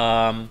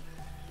 The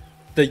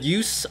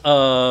use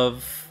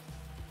of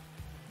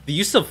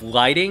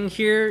lighting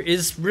here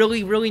is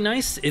really, really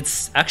nice.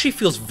 It's actually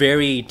feels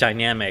very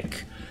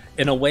dynamic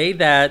in a way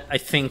that I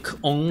think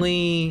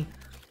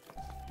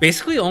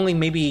basically only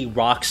maybe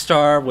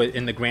Rockstar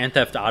in the Grand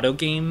Theft Auto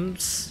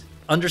games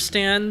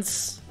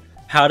understands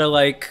how to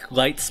like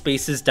light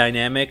spaces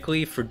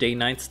dynamically for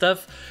day-night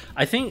stuff.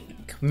 I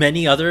think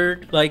many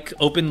other like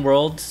open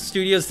world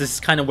studios, this is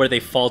kind of where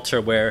they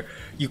falter, where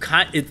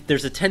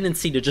there's a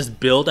tendency to just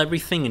build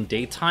everything in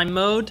daytime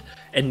mode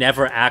and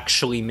never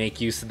actually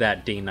make use of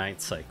that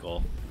day-night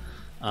cycle.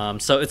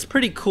 So it's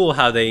pretty cool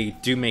how they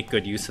do make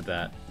good use of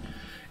that.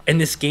 And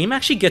this game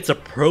actually gets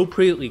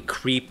appropriately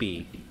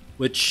creepy,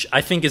 which I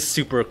think is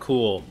super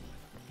cool.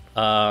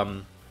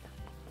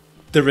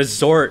 The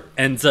resort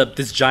ends up,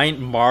 this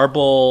giant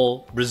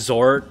marble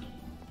resort,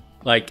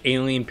 like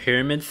alien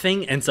pyramid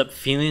thing, ends up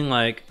feeling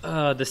like,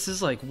 this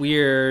is like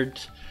weird.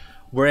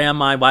 Where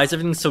am I? Why is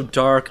everything so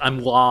dark?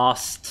 I'm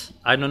lost.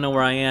 I don't know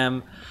where I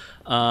am.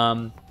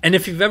 And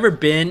if you've ever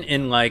been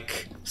in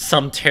like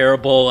some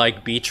terrible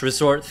like beach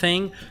resort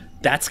thing,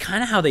 that's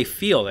kind of how they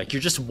feel. Like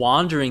you're just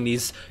wandering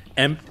these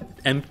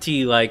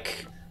empty,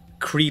 like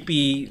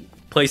creepy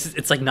places.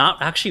 It's like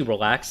not actually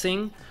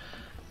relaxing.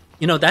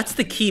 You know, that's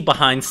the key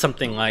behind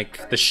something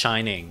like The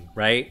Shining,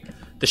 right?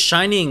 The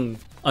Shining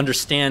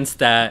understands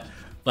that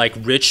like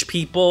rich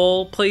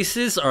people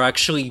places are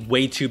actually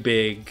way too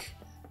big,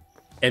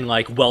 and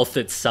like wealth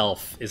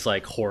itself is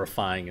like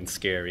horrifying and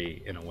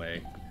scary in a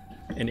way,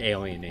 and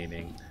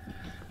alienating.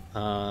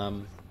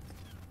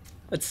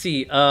 Let's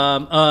see.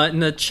 In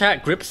the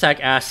chat, Gripsack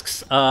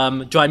asks,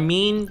 do I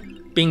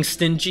mean being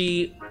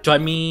stingy? Do I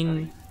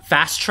mean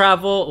fast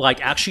travel, like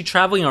actually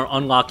traveling, or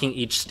unlocking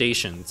each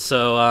station?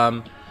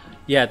 So,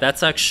 yeah,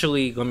 that's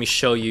actually, let me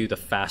show you the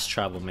fast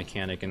travel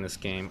mechanic in this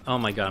game. Oh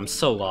my god, I'm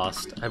so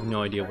lost. I have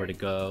no idea where to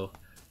go.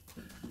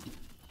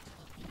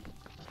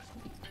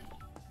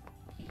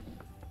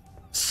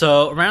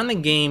 So around the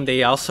game,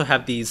 they also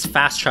have these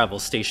fast travel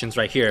stations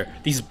right here.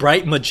 These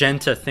bright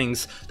magenta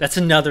things. That's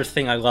another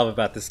thing I love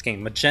about this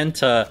game.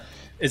 Magenta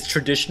is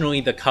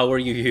traditionally the color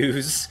you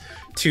use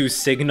to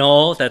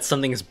signal that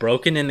something is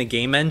broken in the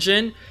game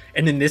engine.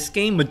 And in this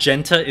game,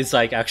 magenta is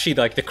like actually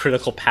like the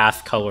critical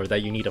path color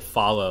that you need to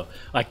follow,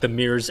 like the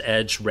Mirror's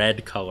Edge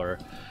red color,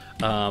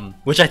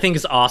 which I think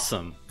is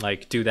awesome.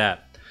 Like, do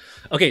that.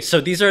 Okay,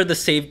 so these are the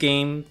save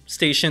game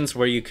stations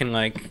where you can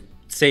like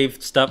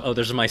save stuff. Oh,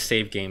 there's my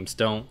save games.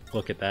 Don't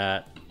look at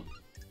that.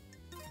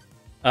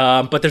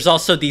 But there's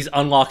also these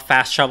unlock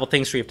fast travel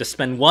things where you have to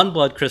spend 1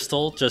 blood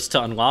crystal just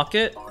to unlock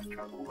it.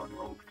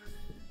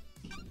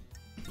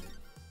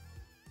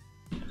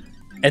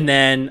 And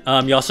then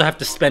you also have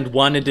to spend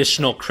 1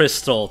 additional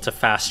crystal to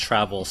fast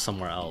travel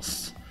somewhere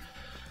else.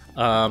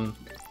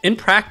 In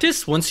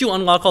practice, once you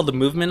unlock all the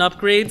movement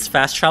upgrades,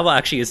 fast travel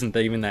actually isn't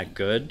even that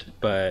good,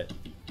 but...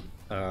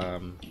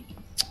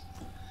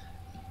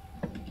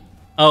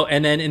 Oh,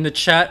 and then in the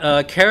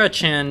chat,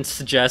 Kara-chan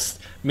suggests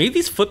maybe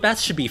these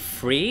footbaths should be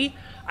free.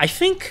 I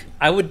think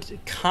I would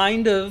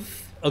kind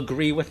of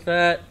agree with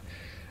that.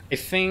 I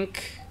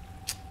think...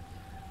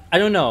 I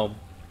don't know.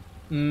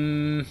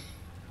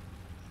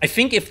 I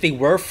think if they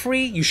were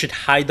free, you should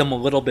hide them a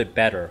little bit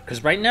better.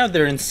 Because right now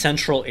they're in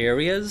central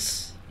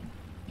areas.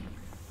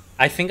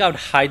 I think I would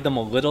hide them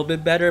a little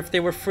bit better if they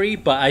were free,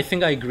 but I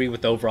think I agree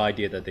with the overall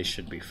idea that they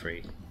should be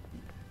free.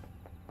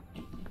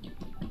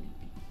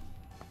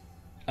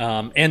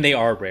 And they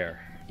are rare.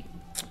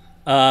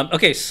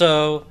 Okay,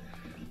 so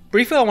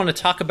briefly I want to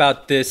talk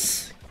about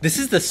this. This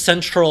is the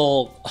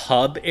central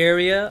hub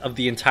area of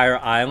the entire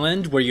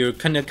island where you're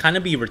going to kind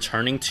of be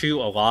returning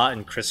to a lot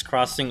and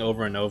crisscrossing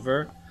over and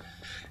over.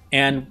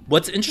 And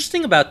what's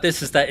interesting about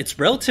this is that it's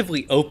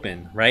relatively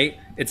open, right?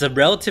 It's a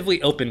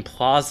relatively open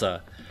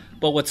plaza.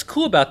 But what's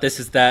cool about this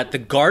is that the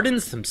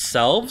gardens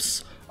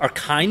themselves are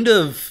kind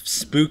of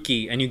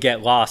spooky and you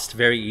get lost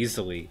very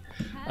easily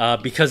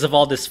because of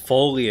all this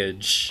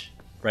foliage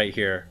right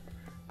here.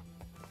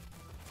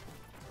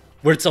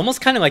 where it's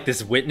almost kind of like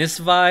this Witness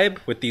vibe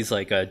with these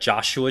like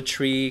Joshua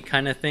tree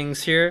kind of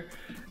things here.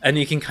 And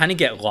you can kind of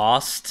get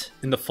lost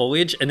in the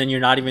foliage, and then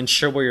you're not even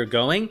sure where you're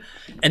going.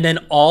 And then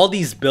all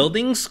these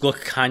buildings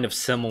look kind of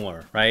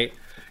similar, right?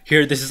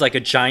 Here, this is like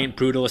a giant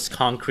brutalist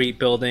concrete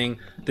building.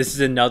 This is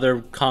another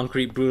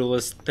concrete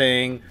brutalist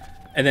thing.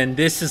 And then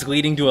this is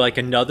leading to like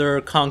another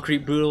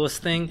concrete brutalist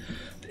thing.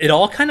 It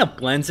all kind of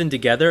blends in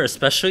together,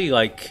 especially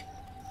like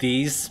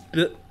these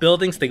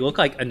buildings. They look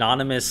like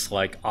anonymous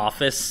like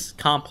office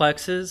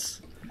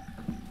complexes.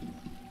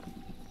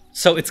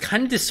 So it's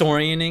kind of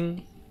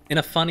disorienting in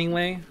a funny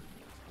way.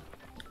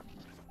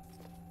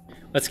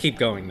 Let's keep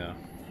going though.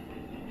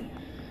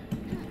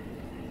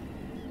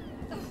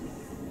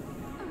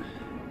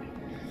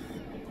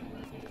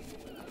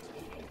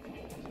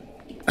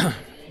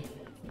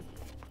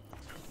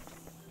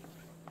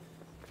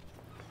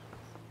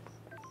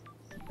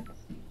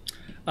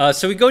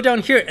 So we go down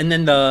here, and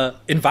then the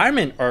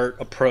environment art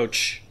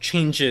approach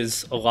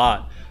changes a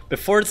lot.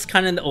 Before it's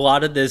kind of a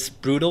lot of this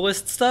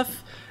brutalist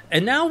stuff,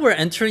 and now we're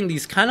entering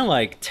these kind of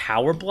like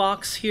tower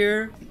blocks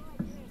here.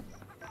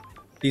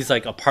 These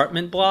like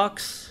apartment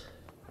blocks.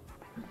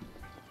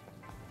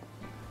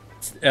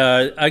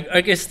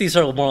 I guess these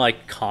are more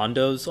like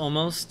condos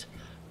almost.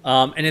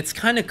 And it's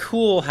kind of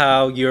cool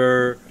how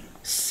you're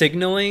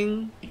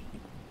signaling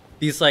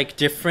these like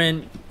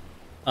different...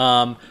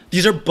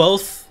 these are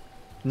both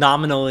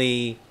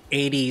nominally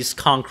 80s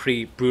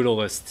concrete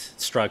brutalist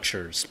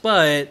structures,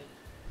 but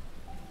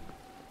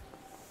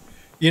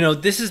you know,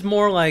 this is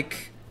more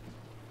like,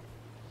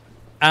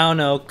 I don't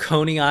know,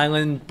 Coney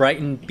Island,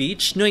 Brighton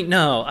Beach.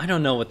 No, I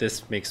don't know what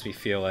this makes me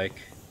feel like.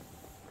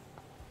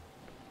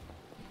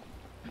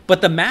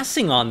 But the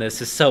massing on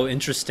this is so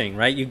interesting,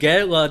 right? You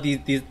get a lot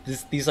of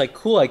these like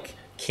cool like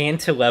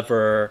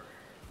cantilever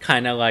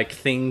kind of like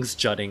things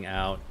jutting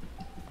out.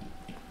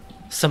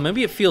 So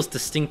maybe it feels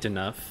distinct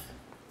enough.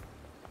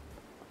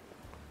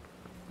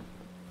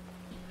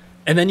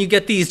 And then you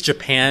get these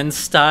Japan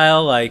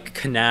style like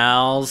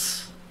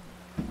canals.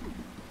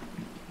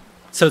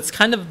 So it's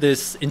kind of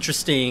this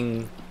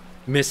interesting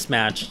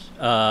mismatch,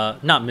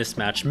 not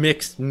mismatch,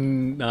 mixed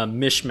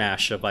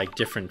mishmash of like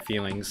different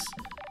feelings.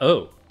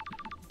 Oh.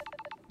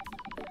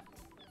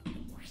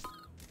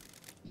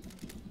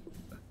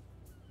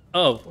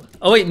 Oh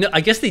wait, no, I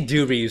guess they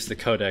do reuse the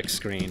codec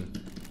screen.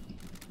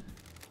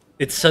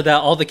 It's so that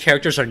all the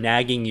characters are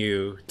nagging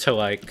you to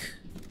like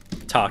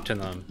talk to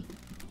them.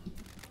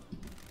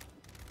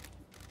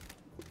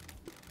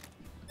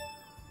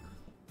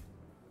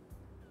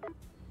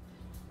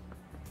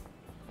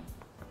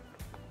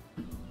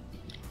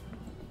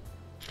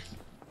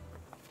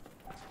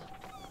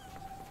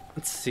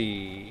 Let's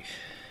see.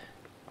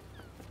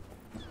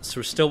 So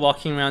we're still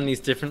walking around these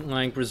different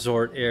like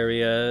resort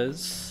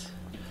areas.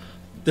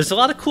 There's a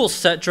lot of cool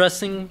set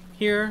dressing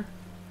here.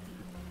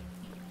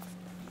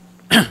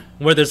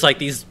 Where there's like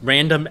these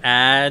random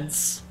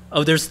ads.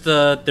 Oh, there's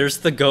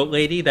the goat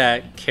lady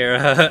that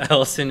Kara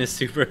Ellison is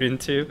super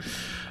into.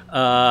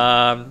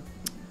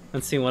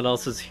 Let's see what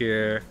else is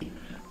here.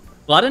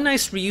 A lot of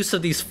nice reuse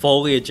of these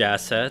foliage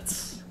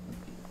assets.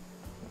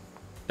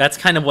 That's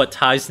kind of what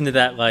ties into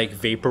that like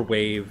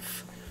vaporwave,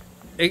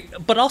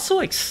 but also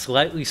like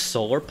slightly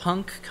solar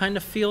punk kind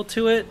of feel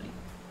to it.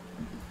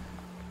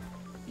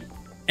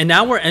 And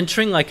now we're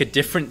entering like a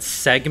different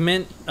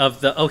segment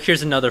of the... Oh,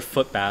 here's another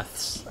foot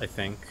baths, I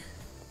think.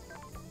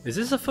 Is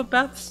this a foot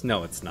baths?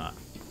 No, it's not.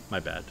 My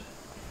bad.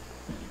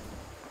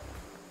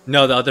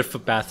 No, the other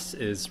foot baths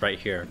is right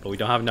here, but we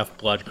don't have enough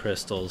blood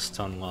crystals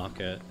to unlock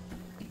it.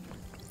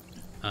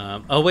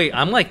 Oh wait,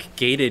 I'm like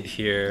gated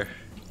here.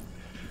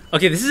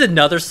 Okay, this is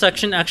another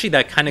section actually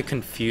that kind of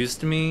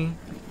confused me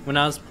when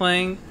I was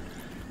playing.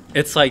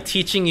 It's like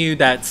teaching you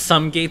that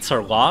some gates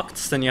are locked,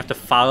 so then you have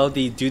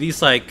to do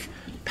these like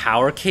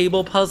power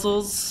cable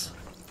puzzles.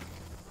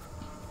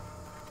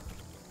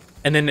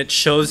 And then it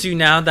shows you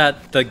now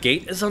that the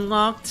gate is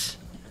unlocked.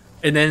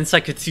 And then it's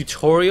like a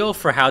tutorial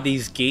for how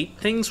these gate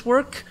things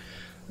work,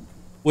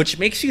 which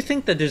makes you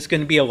think that there's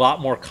going to be a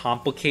lot more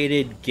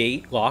complicated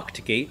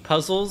locked gate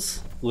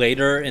puzzles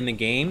later in the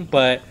game,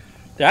 but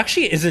there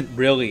actually isn't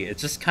really.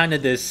 It's just kind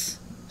of this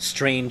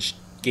strange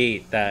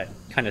gate that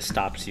kind of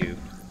stops you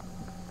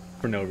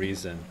for no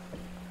reason.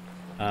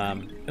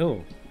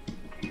 Oh,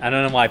 I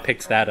don't know why I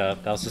picked that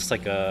up. That was just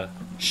like a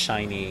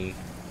shiny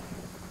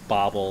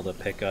bauble to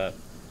pick up.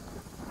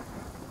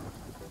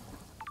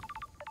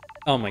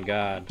 Oh my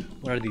god,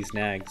 what are these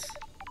nags?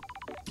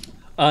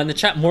 In the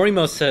chat,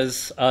 Morimo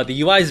says,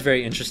 the UI is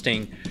very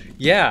interesting.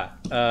 Yeah,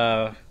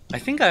 I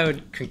think I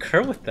would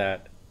concur with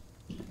that.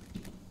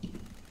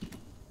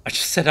 I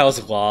just said I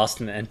was lost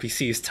and the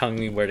NPC is telling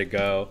me where to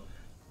go.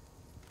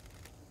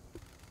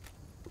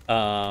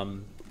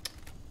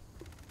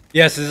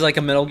 Yeah, so this is like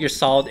a Metal Gear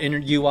Solid inner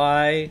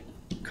UI,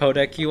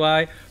 codec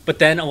UI, but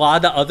then a lot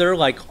of the other,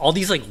 like, all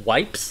these, like,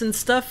 wipes and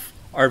stuff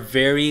are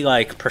very,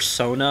 like,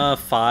 Persona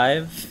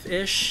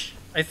 5-ish,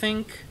 I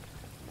think.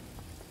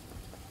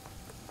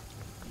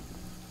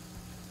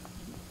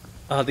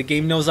 The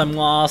game knows I'm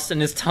lost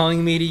and is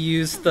telling me to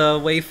use the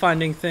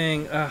wayfinding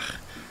thing. Ugh.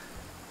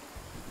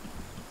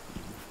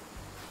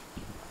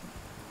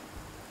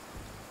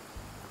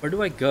 Where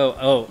do I go?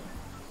 Oh.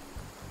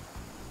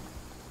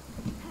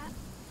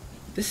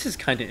 This is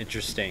kind of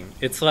interesting.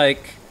 It's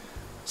like...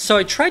 So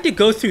I tried to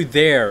go through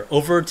there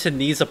over to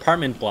these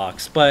apartment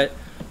blocks, but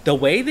the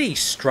way they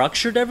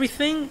structured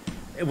everything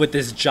with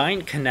this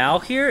giant canal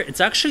here, it's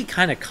actually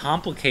kind of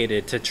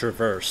complicated to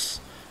traverse.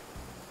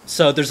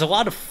 So there's a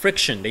lot of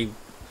friction.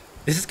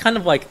 This is kind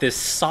of like this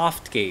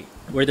soft gate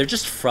where they're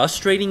just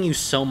frustrating you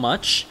so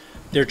much.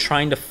 They're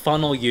trying to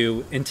funnel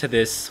you into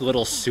this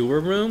little sewer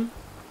room.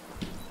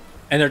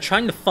 And they're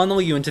trying to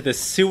funnel you into this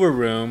sewer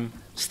room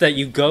so that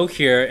you go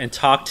here and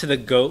talk to the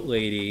goat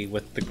lady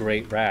with the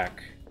great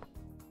rack.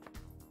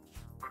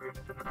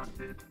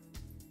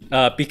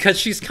 Because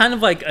she's kind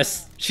of like a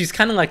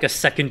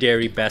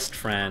secondary best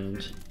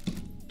friend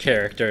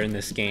character in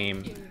this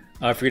game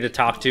for you to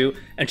talk to,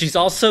 and she's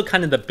also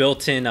kind of the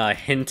built-in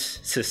hint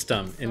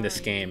system in this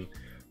game,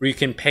 where you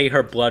can pay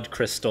her blood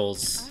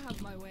crystals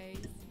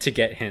to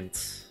get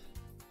hints.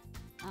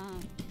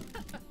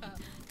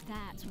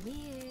 That's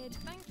weird.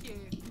 Thank you.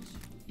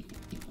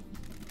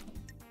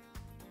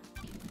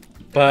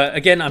 But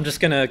again, I'm just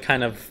gonna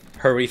kind of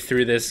hurry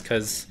through this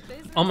because,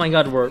 oh my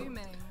god,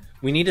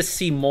 we need to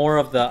see more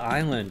of the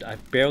island.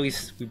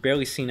 We've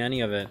barely seen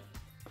any of it.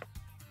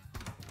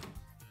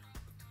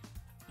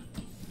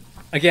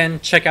 Again,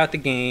 check out the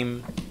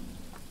game.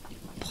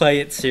 Play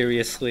it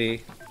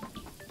seriously.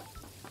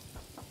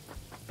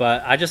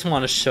 But I just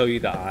want to show you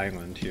the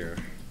island here.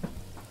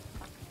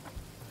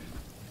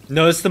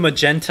 Notice the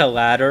magenta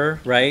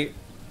ladder, right?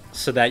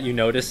 So that you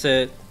notice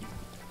it.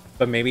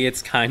 But maybe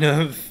it's kind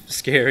of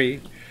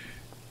scary.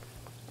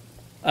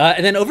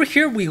 And then over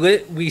here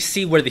we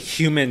see where the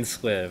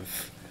humans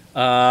live.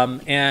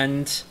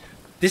 And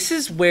this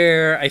is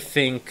where I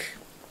think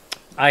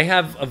I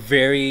have a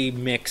very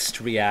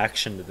mixed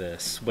reaction to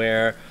this,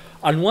 where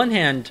on one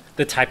hand,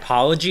 the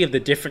typology of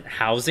the different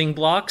housing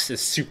blocks is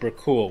super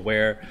cool,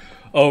 where,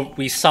 oh,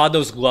 we saw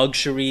those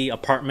luxury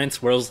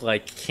apartments where it was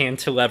like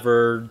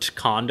cantilevered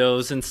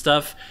condos and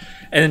stuff.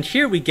 And then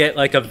here we get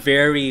like a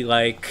very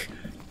like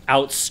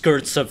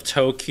outskirts of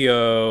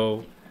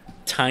Tokyo,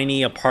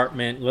 tiny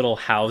apartment, little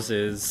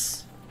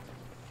houses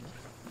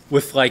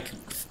with like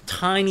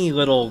tiny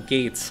little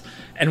gates.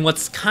 And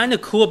what's kind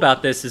of cool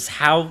about this is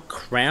how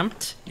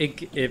cramped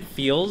it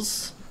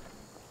feels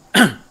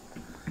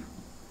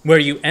where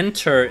you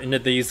enter into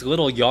these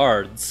little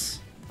yards.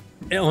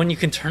 And when you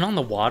can turn on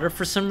the water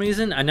for some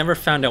reason, I never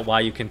found out why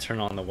you can turn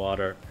on the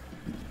water.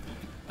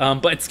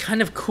 But it's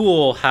kind of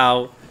cool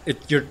how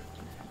you're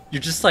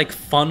just like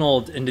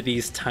funneled into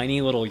these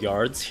tiny little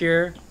yards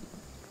here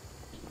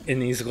in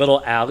these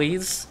little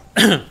alleys.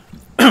 And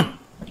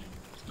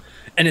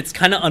it's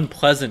kind of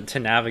unpleasant to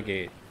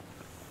navigate,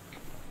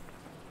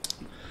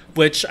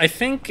 which I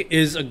think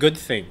is a good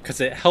thing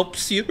because it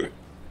helps you.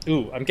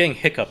 Ooh, I'm getting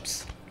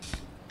hiccups.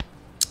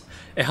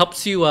 It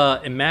helps you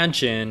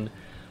imagine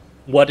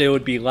what it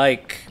would be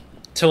like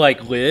to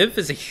like live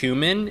as a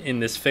human in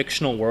this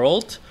fictional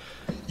world.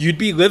 You'd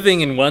be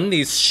living in one of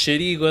these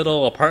shitty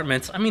little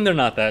apartments. I mean, they're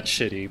not that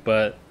shitty,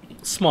 but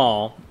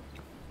small.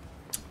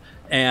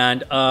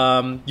 And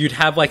you'd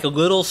have like a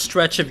little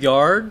stretch of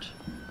yard.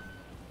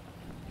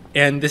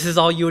 And this is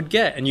all you would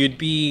get. And you'd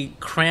be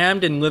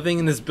crammed and living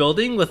in this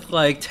building with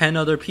like 10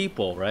 other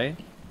people, right?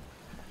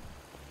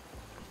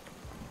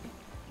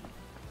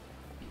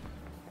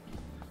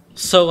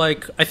 So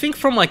like, I think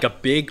from like a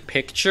big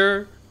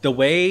picture, the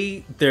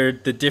way the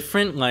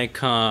different like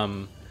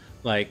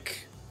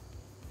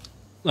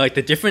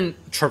the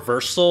different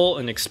traversal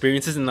and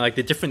experiences and like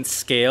the different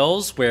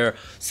scales where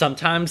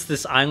sometimes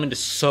this island is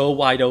so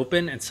wide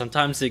open and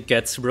sometimes it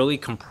gets really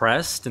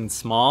compressed and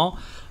small.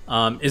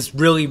 Is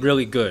really,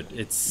 really good.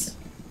 It's,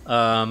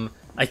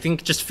 I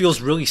think just feels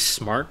really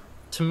smart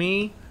to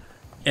me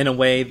in a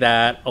way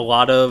that a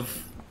lot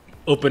of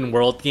open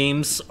world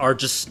games are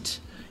just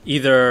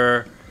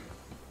either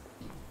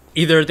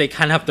they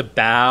kind of have to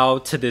bow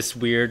to this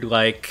weird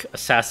like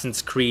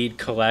Assassin's Creed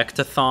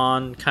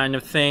collect-a-thon kind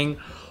of thing,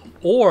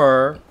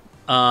 or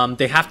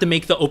they have to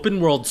make the open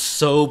world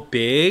so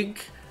big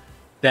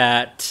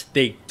that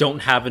they don't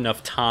have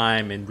enough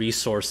time and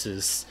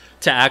resources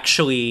to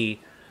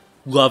actually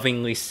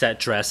lovingly set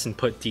dress and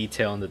put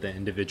detail into the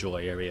individual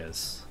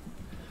areas.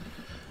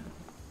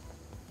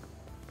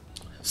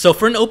 So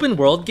for an open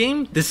world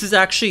game, this is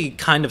actually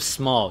kind of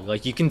small.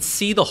 Like you can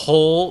see the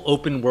whole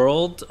open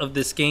world of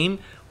this game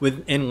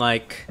within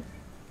like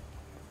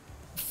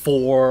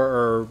 4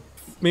 or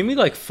maybe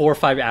like 4 or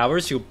 5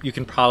 hours. You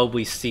can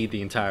probably see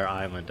the entire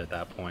island at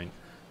that point.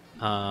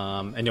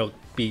 And you'll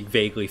be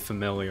vaguely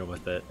familiar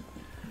with it.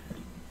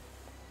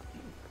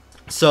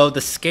 So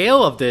the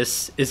scale of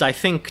this is, I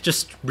think,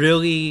 just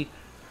really,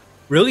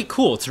 really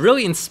cool. It's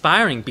really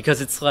inspiring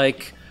because it's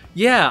like,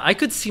 yeah, I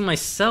could see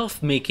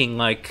myself making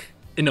like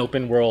an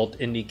open world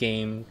indie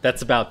game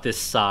that's about this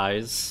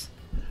size.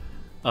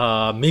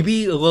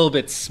 Maybe a little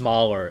bit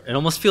smaller. It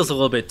almost feels a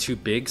little bit too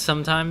big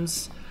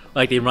sometimes.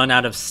 like they run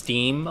out of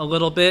steam a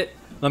little bit.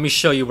 Let me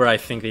show you where I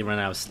think they run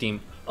out of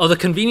steam. Oh, the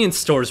convenience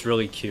store is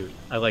really cute.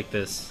 I like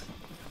this.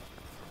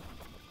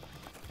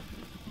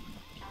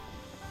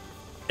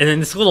 And then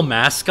this little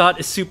mascot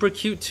is super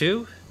cute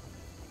too.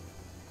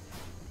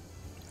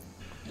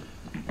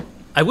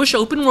 I wish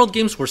open world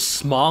games were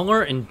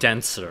smaller and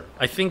denser.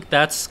 I think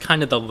that's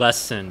kind of the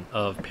lesson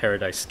of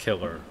Paradise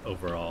Killer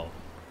overall.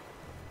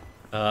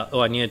 Oh,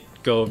 I need to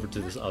go over to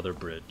this other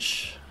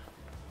bridge.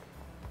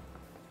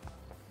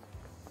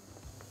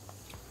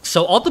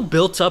 So all the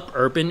built-up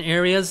urban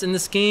areas in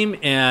this game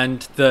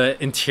and the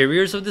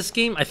interiors of this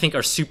game, I think,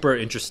 are super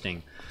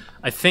interesting.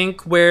 I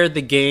think I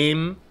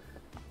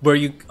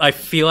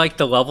feel like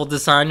the level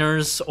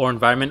designers or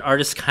environment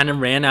artists kind of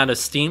ran out of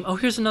steam. Oh,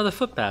 here's another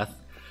footpath.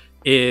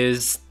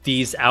 Is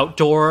these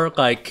outdoor,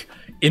 like,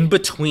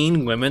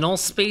 in-between liminal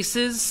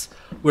spaces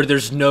where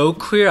there's no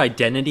clear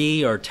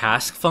identity or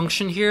task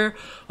function here.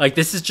 Like,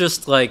 this is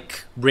just,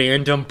 like,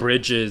 random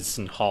bridges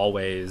and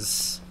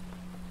hallways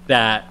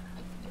that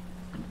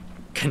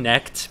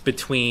connect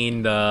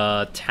between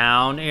the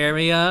town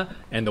area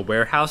and the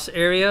warehouse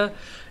area.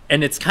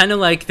 And it's kind of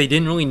like they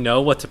didn't really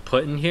know what to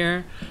put in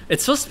here.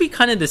 It's supposed to be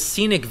kind of the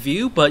scenic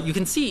view, but you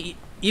can see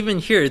even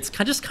here, it's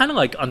just kind of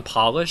like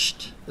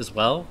unpolished as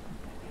well.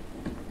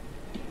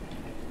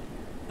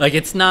 Like,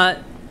 it's not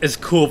as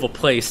cool of a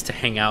place to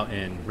hang out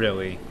in,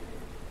 really.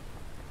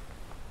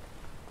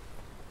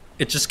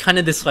 It's just kind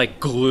of this, like,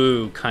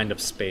 glue kind of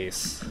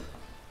space.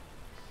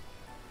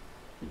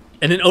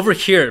 And then over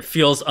here, it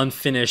feels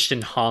unfinished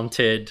and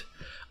haunted.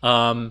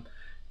 In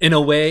a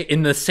way,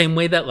 in the same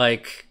way that,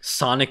 like,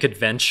 Sonic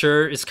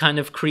Adventure is kind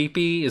of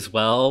creepy as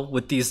well,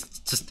 with these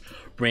just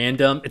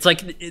random... It's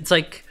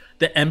like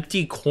the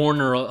empty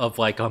corner of,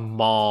 like, a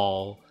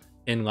mall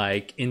in,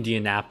 like,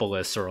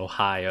 Indianapolis or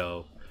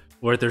Ohio,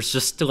 where there's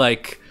just,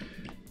 like,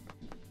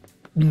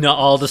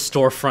 all the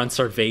storefronts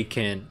are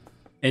vacant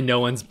and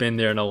no one's been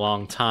there in a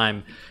long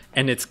time.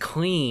 And it's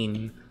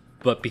clean,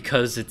 but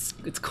because it's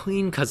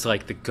clean because,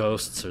 like, the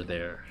ghosts are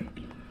there.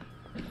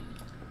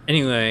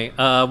 Anyway,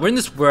 we're in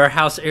this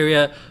warehouse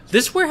area.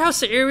 This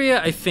warehouse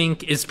area, I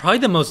think, is probably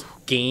the most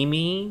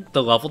gamey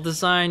the level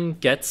design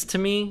gets to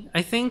me,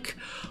 I think.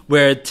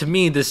 Where, to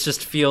me, this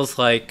just feels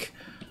like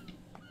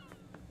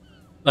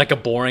a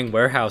boring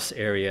warehouse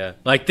area.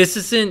 Like, this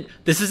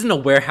isn't a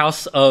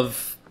warehouse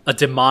of a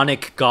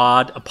demonic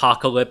god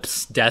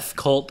apocalypse death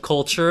cult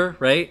culture,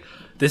 right?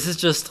 This is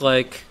just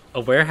like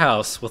a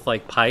warehouse with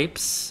like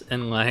pipes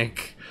and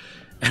like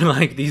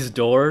these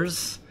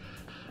doors.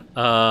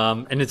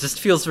 And it just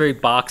feels very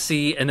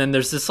boxy. And then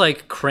there's this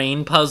like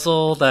crane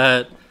puzzle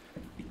that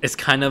is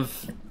kind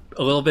of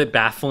a little bit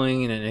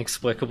baffling and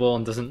inexplicable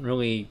and doesn't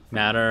really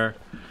matter.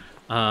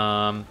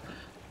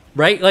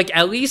 Right? Like,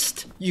 at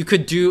least you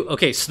could do...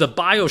 Okay, so the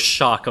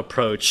BioShock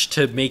approach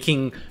to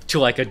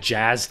like a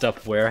jazzed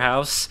up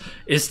warehouse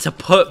is to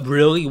put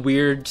really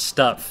weird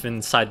stuff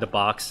inside the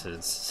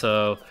boxes.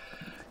 So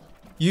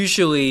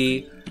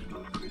usually,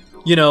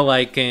 you know,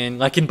 like in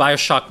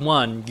BioShock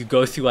 1, you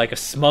go through like a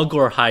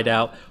smuggler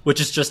hideout, which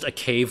is just a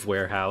cave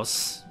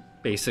warehouse,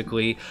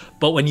 basically.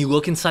 But when you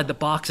look inside the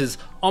boxes,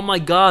 oh my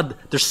god,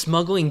 they're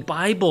smuggling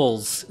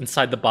Bibles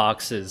inside the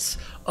boxes.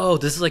 Oh,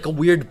 this is like a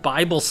weird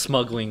Bible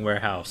smuggling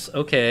warehouse.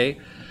 Okay.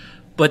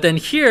 But then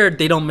here,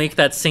 they don't make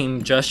that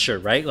same gesture,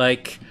 right?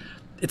 Like,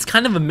 it's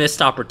kind of a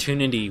missed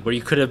opportunity where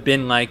you could have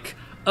been like,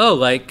 oh,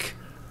 like,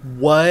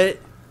 what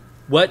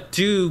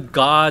do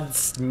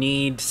gods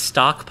need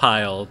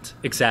stockpiled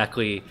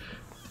exactly?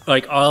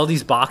 Like, are all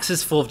these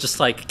boxes full of just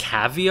like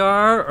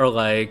caviar or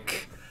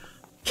like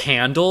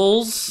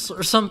candles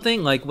or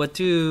something? Like, what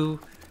does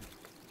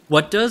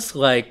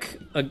like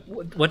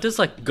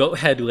goat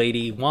head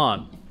lady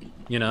want,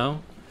 you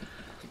know?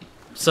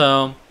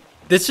 So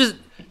this is,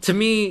 to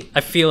me,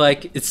 I feel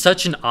like it's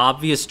such an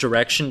obvious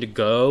direction to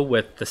go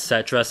with the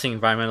set dressing,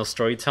 environmental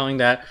storytelling,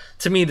 that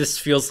to me this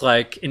feels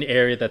like an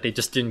area that they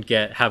just didn't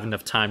have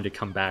enough time to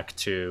come back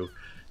to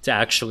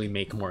actually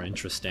make more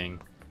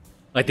interesting.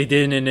 Like, they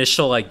did an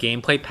initial like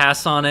gameplay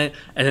pass on it,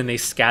 and then they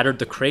scattered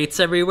the crates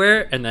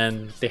everywhere, and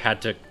then they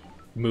had to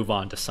move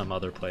on to some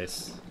other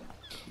place.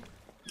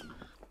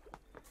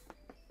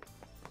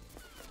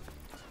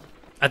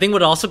 I think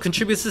what also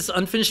contributes to this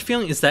unfinished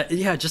feeling is that,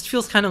 yeah, it just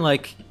feels kind of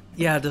like,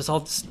 yeah, there's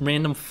all this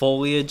random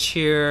foliage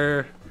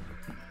here.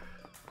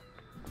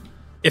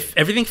 If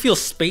everything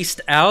feels spaced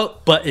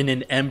out, but in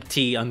an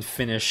empty,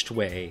 unfinished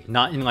way,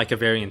 not in like a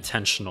very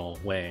intentional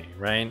way,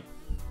 right?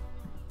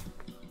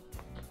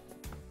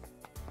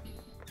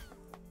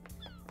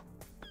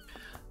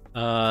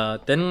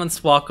 Then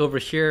let's walk over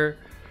here.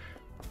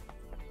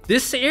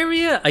 This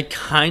area I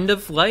kind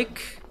of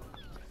like,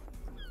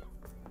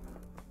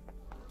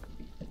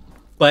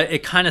 but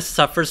it kind of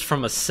suffers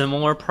from a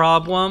similar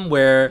problem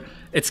where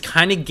it's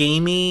kind of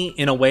gamey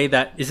in a way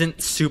that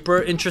isn't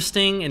super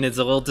interesting and is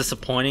a little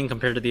disappointing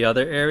compared to the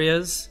other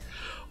areas,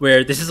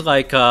 where this is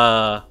like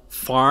a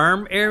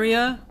farm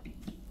area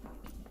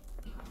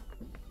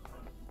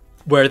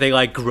where they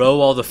like grow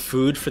all the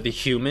food for the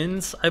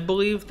humans, I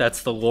believe.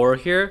 That's the lore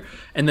here.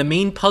 And the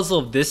main puzzle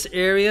of this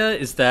area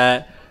is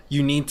that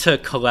you need to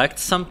collect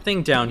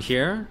something down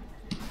here.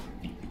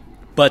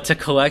 But to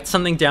collect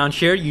something down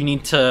here, you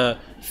need to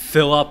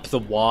fill up the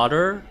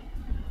water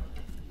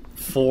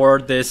for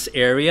this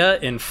area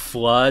and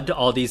flood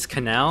all these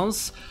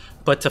canals.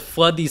 But to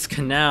flood these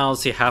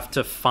canals, you have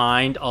to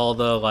find all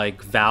the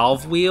like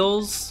valve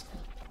wheels.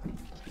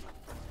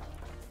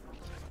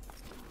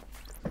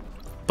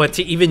 But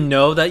to even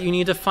know that you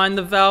need to find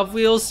the valve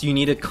wheels, you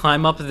need to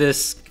climb up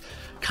this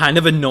kind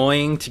of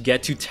annoying to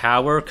get to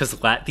tower, because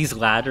these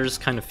ladders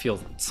kind of feel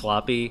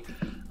sloppy.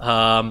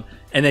 And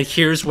then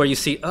here's where you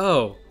see,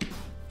 oh,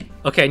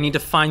 okay, I need to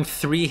find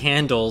 3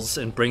 handles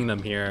and bring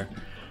them here.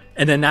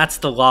 And then that's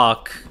the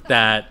lock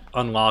that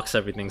unlocks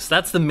everything. So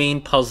that's the main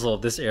puzzle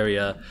of this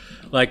area.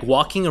 Like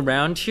walking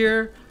around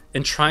here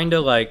and trying to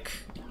like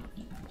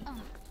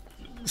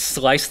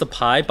slice the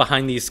pie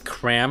behind these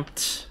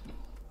cramped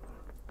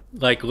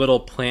like little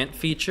plant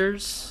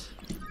features,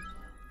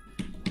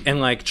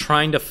 and like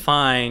trying to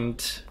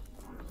find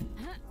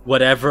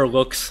whatever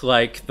looks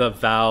like the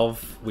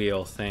valve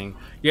wheel thing.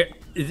 Yeah,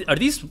 are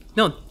these?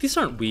 No, these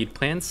aren't weed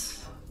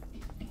plants.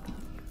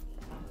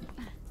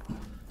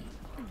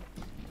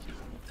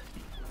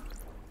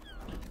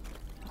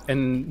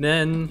 And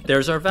then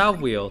there's our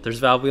valve wheel. There's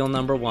valve wheel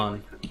number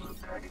 1.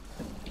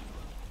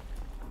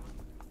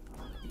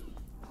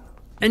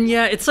 And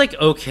yeah, it's like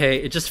okay.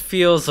 It just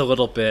feels a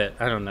little bit,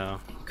 I don't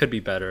know. Could be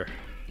better.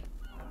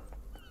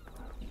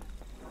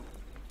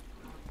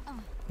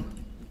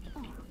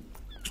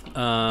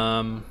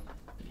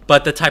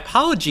 But the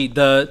typology,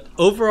 the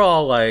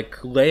overall like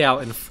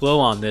layout and flow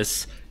on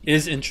this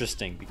is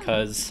interesting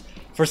because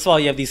first of all,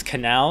 you have these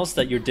canals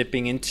that you're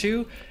dipping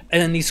into,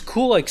 and then these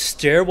cool like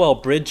stairwell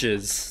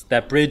bridges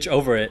that bridge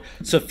over it.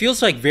 So it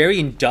feels like very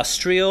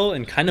industrial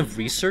and kind of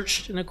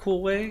researched in a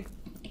cool way.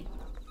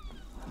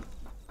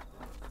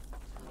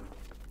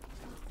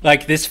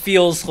 Like this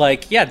feels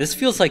like, yeah, this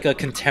feels like a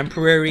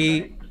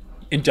contemporary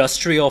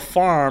industrial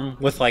farm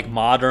with like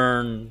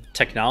modern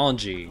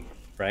technology,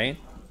 right?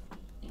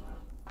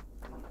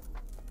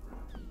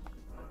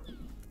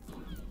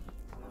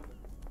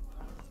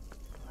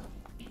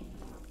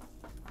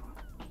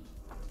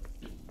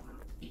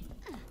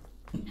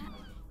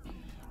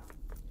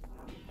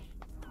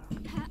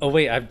 Oh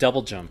wait, I have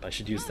double jump. I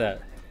should use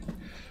that.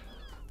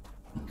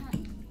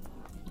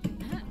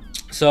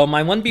 So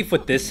my one beef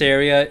with this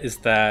area is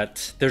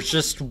that there's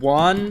just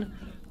one.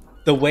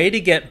 The way to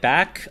get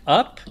back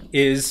up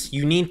is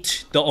you need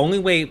to, the only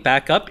way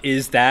back up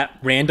is that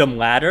random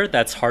ladder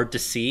that's hard to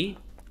see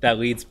that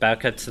leads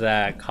back up to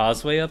that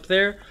causeway up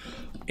there.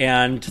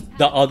 And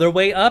the other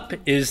way up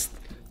is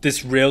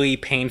this really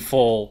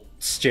painful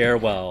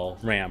stairwell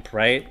ramp,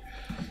 right?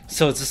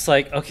 So it's just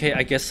like, okay,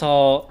 I guess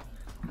I'll...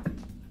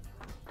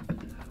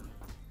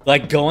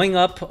 Like going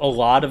up a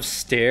lot of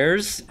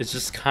stairs is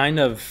just kind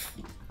of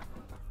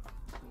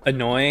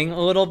annoying a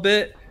little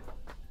bit,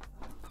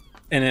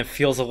 and it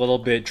feels a little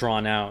bit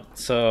drawn out.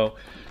 So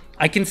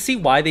I can see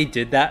why they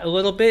did that a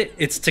little bit.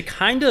 It's to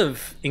kind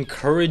of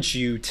encourage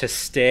you to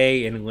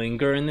stay and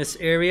linger in this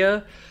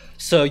area.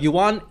 So you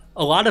want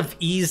a lot of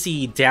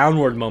easy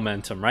downward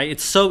momentum, right?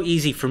 It's so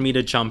easy for me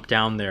to jump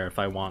down there if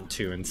I want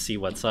to and see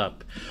what's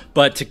up.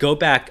 But to go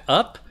back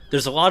up,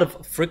 there's a lot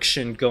of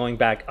friction going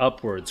back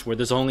upwards where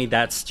there's only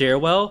that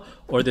stairwell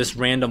or this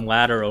random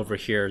ladder over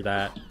here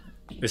that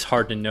is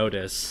hard to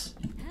notice.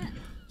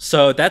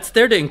 So that's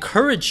there to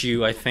encourage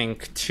you, I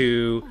think,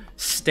 to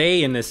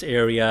stay in this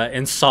area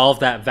and solve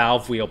that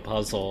valve wheel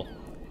puzzle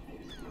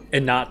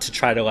and not to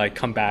try to like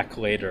come back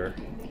later.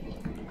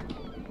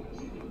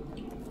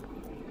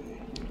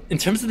 In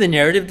terms of the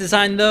narrative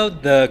design though,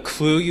 the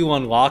clue you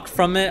unlock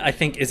from it I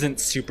think isn't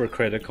super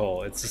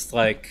critical. It's just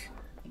like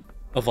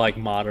of like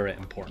moderate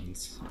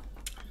importance.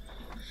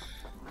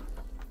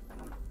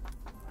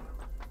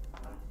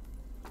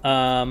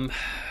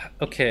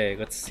 Okay,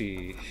 let's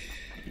see.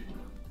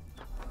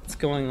 What's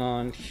going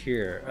on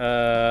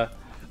here?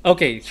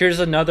 Okay, here's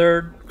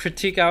another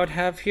critique I would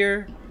have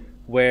here,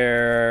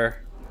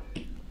 where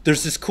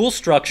there's this cool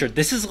structure.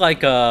 This is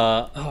like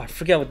a... Oh, I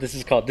forget what this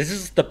is called. This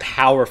is the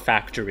power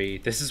factory.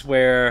 This is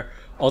where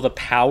all the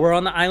power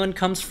on the island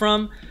comes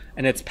from,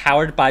 and it's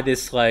powered by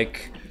this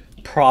like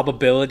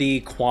probability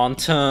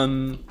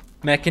quantum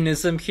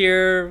mechanism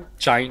here,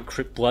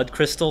 giant blood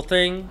crystal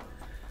thing.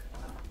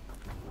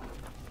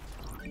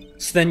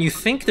 So then you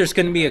think there's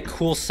going to be a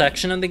cool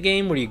section of the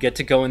game where you get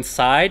to go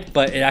inside,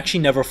 but it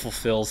actually never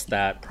fulfills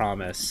that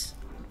promise.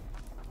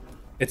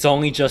 It's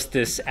only just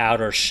this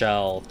outer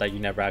shell that you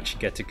never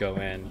actually get to go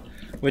in,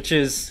 which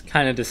is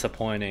kind of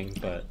disappointing,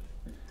 but...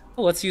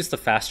 Oh, let's use the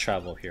fast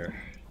travel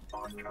here.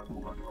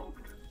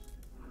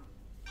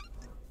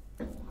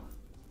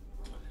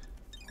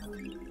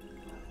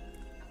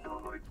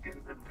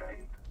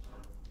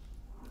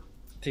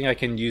 I think I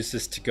can use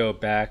this to go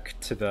back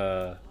to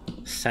the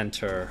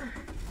center.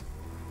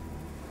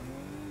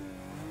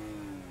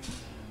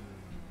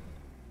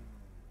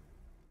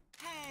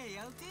 Hey,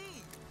 LD!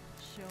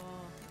 Sure.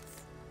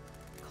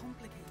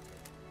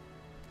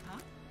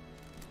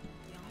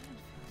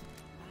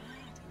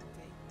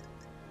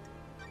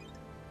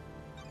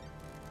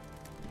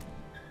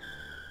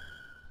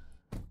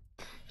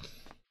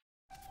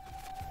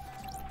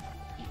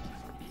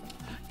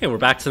 Okay, we're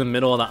back to the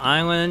middle of the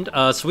island.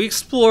 So we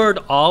explored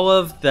all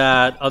of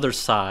that other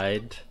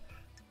side.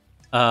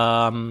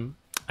 I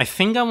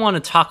think I want to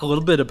talk a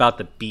little bit about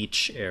the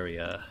beach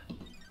area.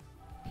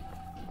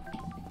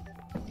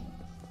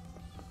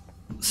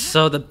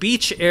 So the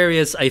beach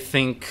areas, I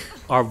think,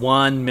 are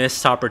one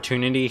missed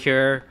opportunity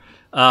here.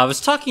 I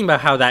was talking about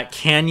how that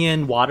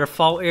canyon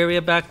waterfall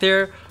area back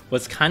there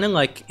was kind of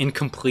like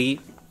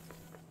incomplete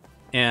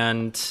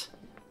and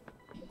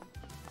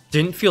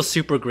didn't feel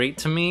super great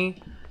to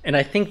me. And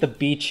I think the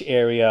beach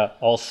area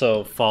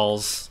also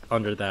falls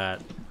under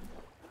that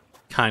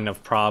kind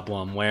of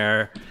problem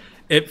where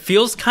it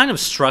feels kind of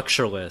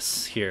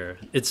structureless here.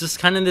 It's just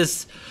kind of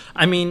this,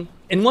 I mean,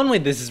 in one way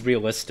this is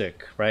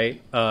realistic,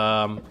 right?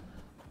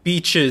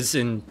 Beaches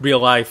in real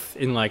life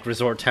in like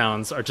resort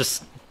towns are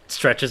just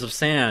stretches of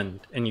sand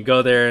and you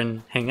go there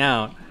and hang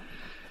out.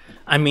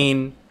 I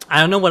mean,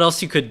 I don't know what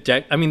else you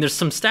could I mean, there's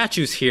some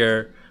statues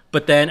here,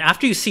 but then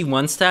after you see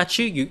one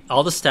statue,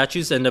 all the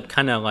statues end up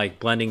kind of like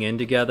blending in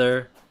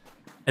together,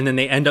 and then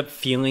they end up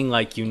feeling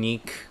like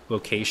unique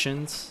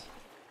locations.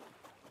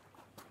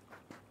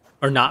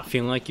 Or not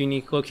feeling like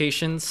unique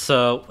locations.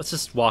 So let's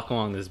just walk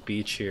along this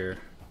beach here.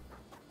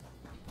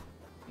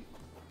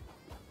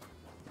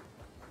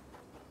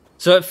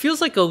 So it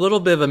feels like a little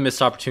bit of a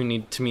missed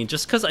opportunity to me,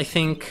 just because I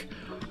think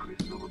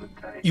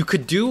you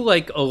could do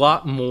like a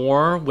lot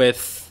more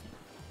with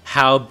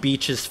how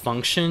beaches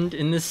functioned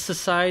in this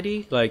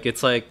society. Like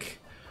it's like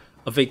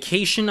a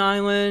vacation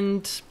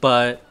island,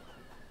 but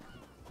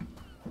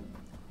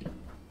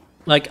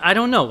like, I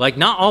don't know, like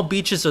not all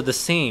beaches are the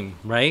same,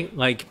 right?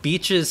 Like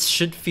beaches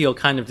should feel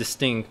kind of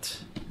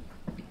distinct.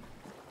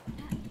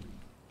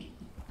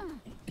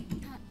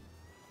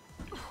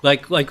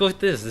 Like look at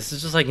this. This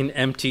is just like an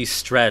empty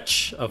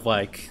stretch of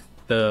like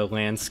the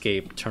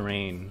landscape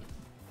terrain.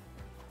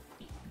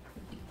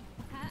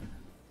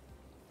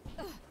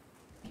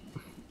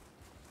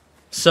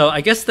 So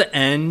I guess the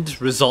end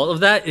result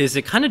of that is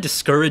it kind of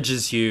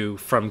discourages you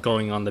from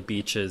going on the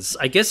beaches.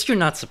 I guess you're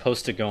not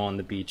supposed to go on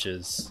the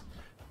beaches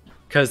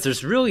because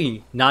there's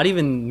really not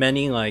even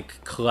many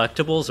like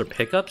collectibles or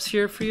pickups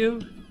here for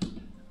you.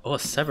 Oh, a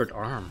severed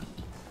arm.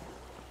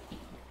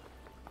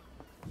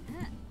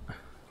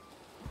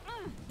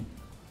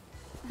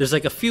 There's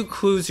like a few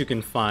clues you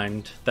can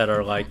find that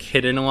are like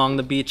hidden along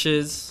the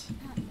beaches,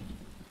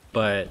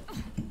 but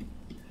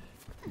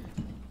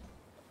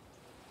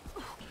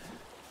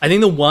I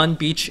think the one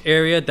beach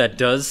area that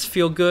does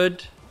feel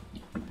good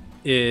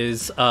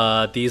is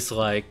these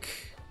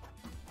like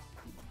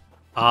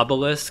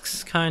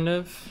obelisks kind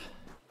of.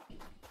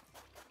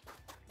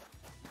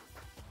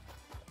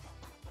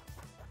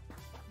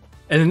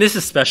 And then this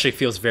especially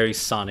feels very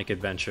Sonic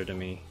Adventure to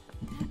me.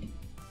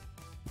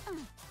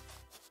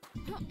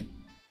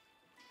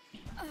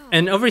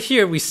 And over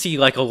here we see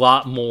like a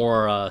lot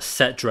more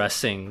set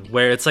dressing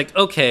where it's like,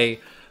 okay,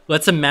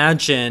 let's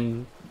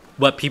imagine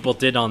what people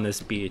did on this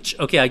beach.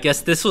 Okay, I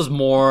guess this was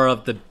more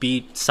of the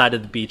beach side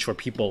of the beach where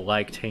people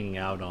liked hanging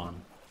out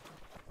on.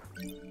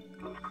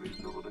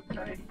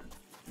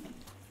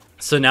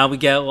 So now we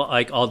get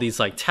like all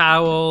these like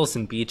towels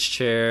and beach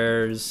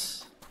chairs.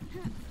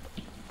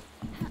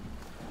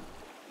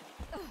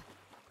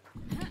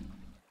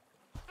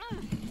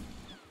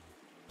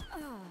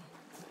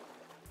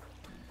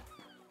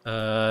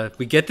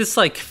 We get this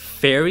like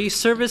ferry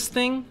service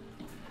thing.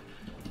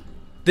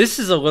 This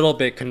is a little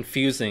bit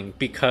confusing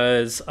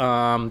because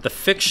the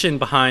fiction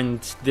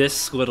behind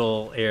this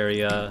little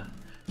area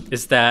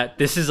is that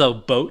this is a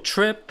boat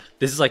trip.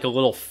 This is like a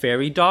little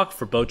ferry dock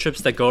for boat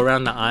trips that go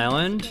around the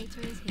island.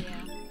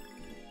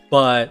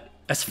 But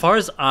as far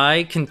as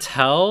I can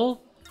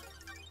tell,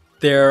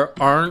 there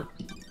aren't...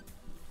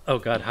 Oh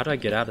god, how do I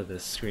get out of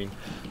this screen?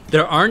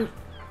 There aren't...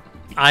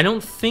 I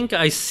don't think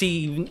I've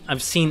seen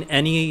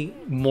any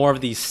more of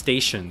these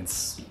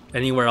stations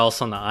anywhere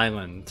else on the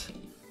island.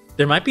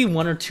 There might be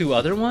one or two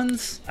other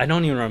ones. I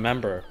don't even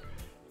remember.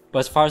 But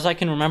as far as I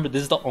can remember,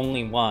 this is the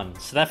only one.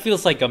 So that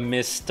feels like a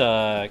missed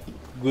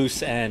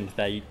loose end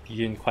that you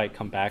didn't quite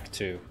come back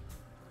to.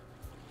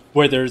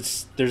 Where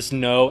there's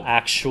no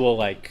actual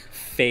like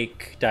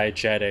fake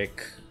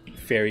diegetic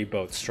ferry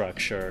boat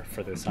structure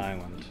for this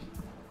island.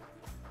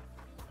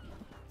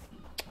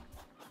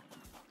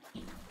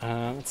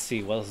 Let's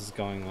see what else is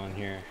going on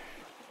here.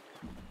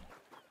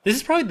 This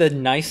is probably the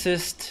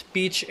nicest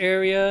beach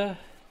area,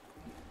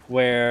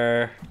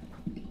 where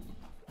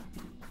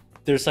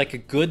there's like a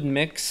good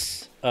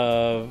mix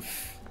of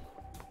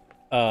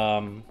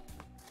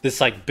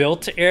this like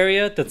built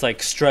area that's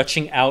like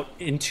stretching out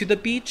into the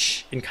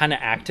beach and kind of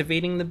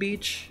activating the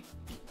beach.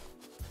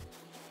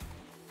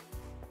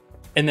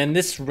 And then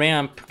this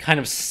ramp kind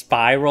of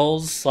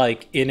spirals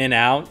like in and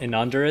out and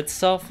under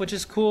itself, which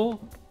is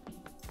cool.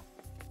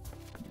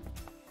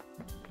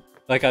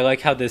 Like I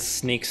like how this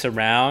snakes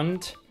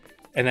around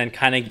and then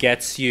kind of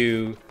gets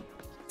you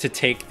to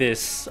take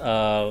this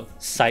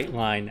sight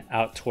line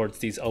out towards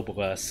these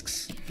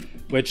obelisks,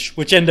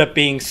 which end up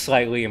being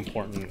slightly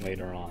important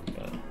later on.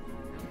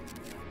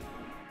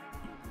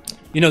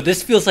 You know,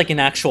 this feels like an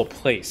actual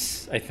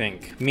place, I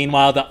think.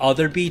 Meanwhile, the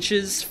other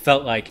beaches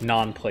felt like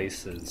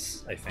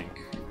non-places, I think.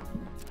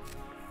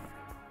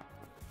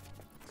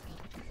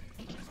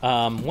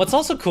 What's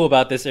also cool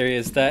about this area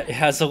is that it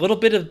has a little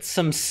bit of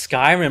some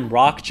Skyrim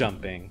rock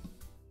jumping.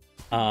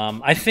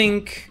 I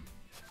think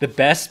the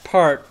best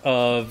part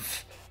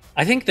of...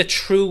 I think the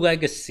true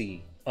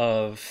legacy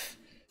of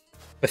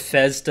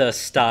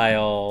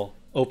Bethesda-style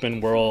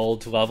open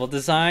world level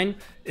design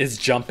is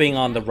jumping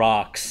on the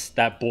rocks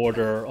that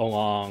border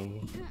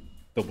along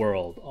the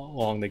world,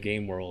 along the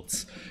game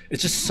worlds.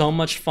 It's just so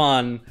much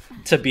fun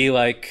to be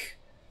like,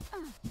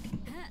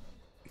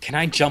 can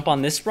I jump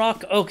on this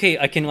rock? Okay,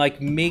 I can like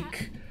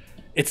make...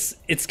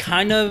 It's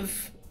kind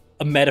of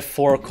a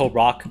metaphorical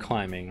rock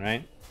climbing,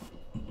 right?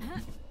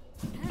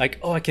 Like,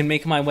 oh, I can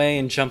make my way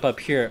and jump up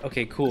here.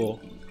 Okay,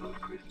 cool.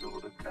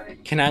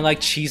 Can I like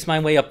cheese my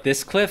way up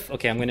this cliff?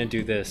 Okay, I'm gonna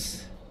do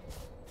this.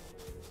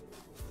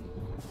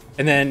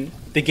 And then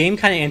the game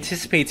kind of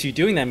anticipates you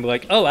doing that and be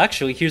like, oh,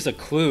 actually, here's a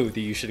clue that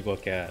you should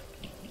look at.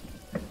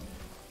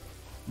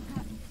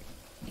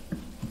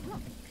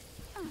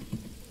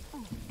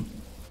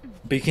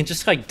 But you can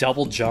just like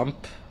double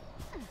jump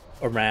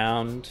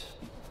around.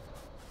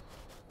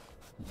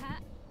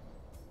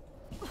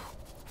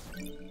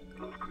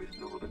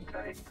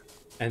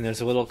 And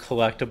there's little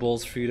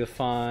collectibles for you to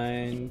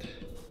find.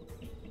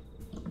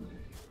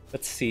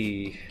 Let's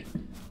see.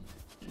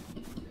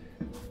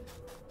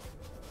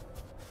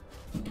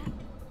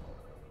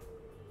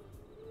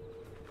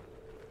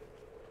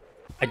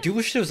 I do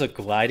wish there was a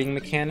gliding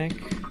mechanic.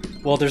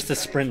 Well, there's the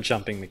sprint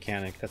jumping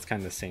mechanic. That's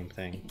kind of the same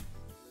thing.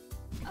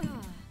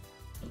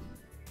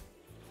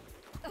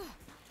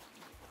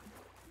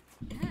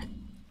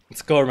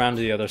 Let's go around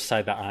to the other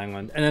side of the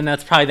island. And then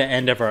that's probably the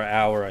end of our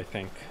hour, I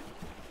think.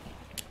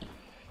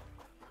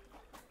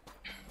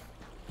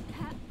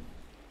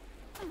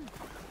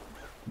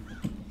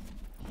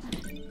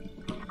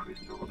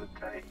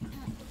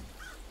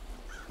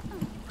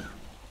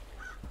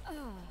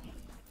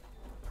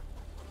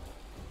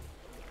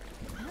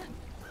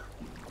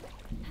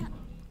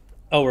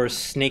 Oh, we're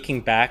snaking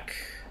back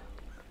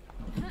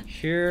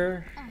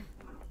here.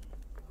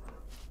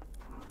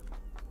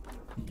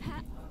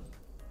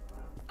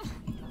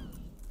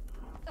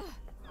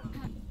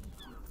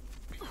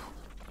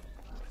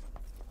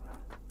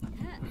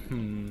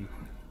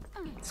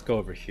 Let's go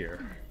over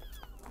here.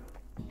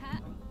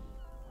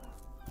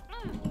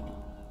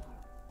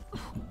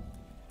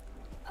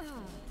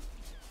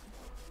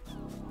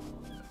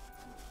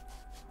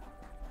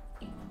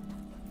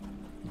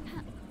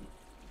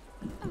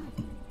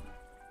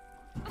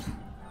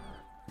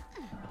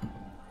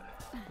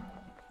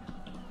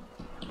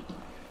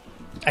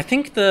 I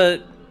think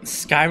the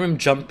Skyrim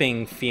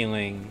jumping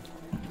feeling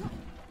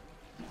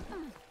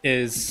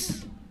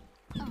is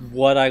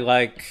what I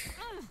like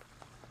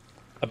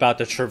about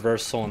the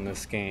traversal in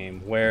this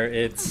game, where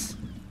it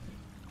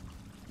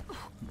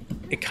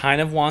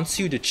kind of wants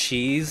you to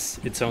cheese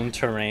its own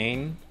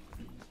terrain.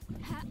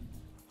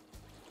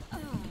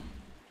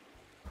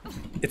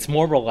 It's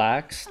more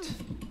relaxed.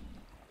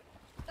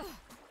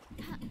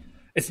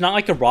 It's not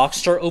like a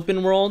Rockstar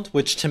open world,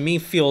 which to me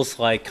feels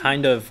like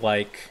kind of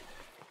like,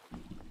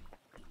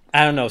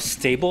 I don't know,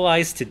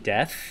 stabilized to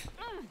death,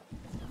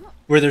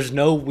 where there's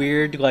no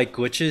weird like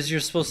glitches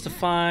you're supposed to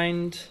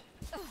find.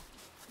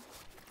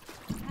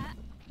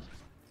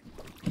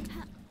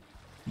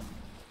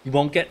 You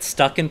won't get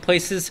stuck in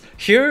places.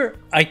 Here,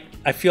 I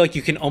feel like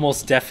you can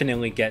almost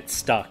definitely get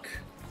stuck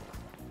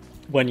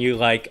when you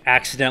like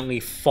accidentally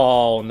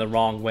fall in the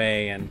wrong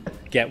way and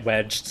get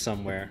wedged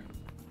somewhere.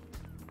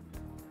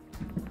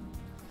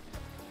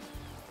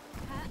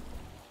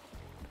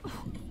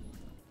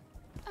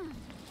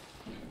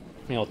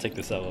 Maybe I'll take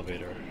this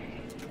elevator.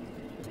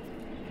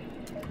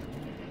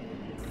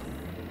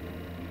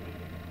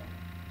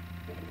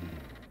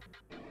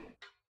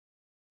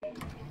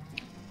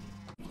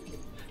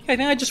 I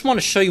think I just want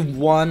to show you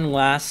one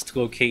last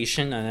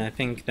location, and I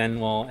think then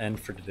we'll end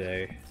for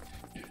today.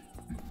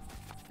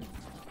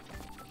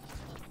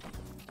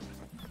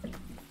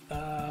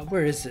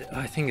 Where is it?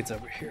 I think it's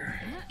over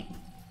here.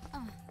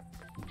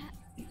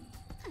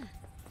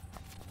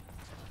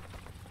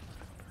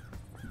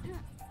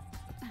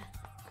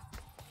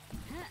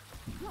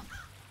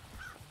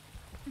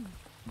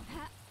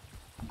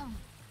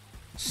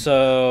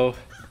 So,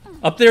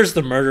 up there's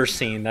the murder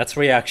scene. That's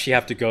where you actually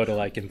have to go to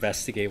like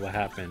investigate what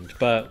happened.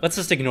 But let's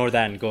just ignore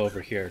that and go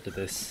over here to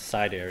this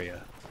side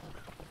area.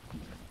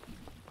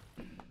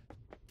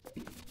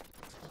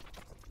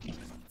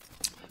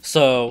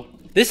 So,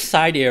 this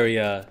side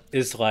area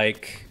is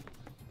like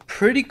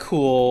pretty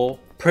cool,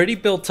 pretty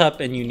built up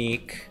and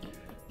unique.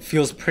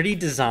 Feels pretty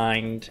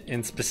designed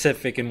and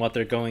specific in what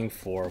they're going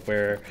for,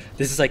 where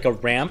this is like a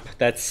ramp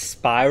that's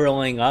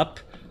spiraling up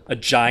a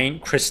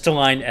giant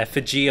crystalline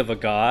effigy of a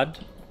god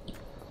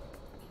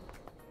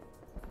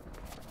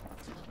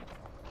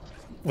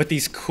with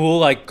these cool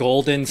like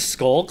golden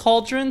skull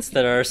cauldrons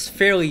that are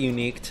fairly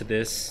unique to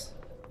this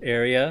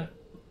area.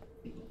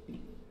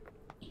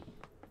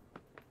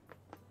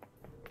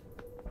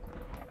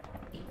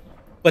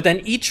 But then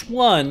each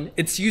one,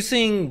 it's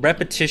using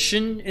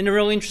repetition in a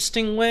really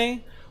interesting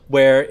way,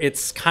 where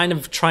it's kind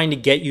of trying to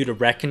get you to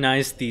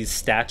recognize these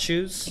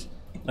statues.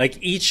 Like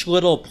each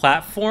little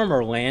platform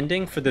or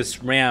landing for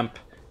this ramp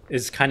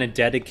is kind of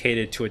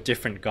dedicated to a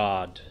different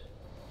god.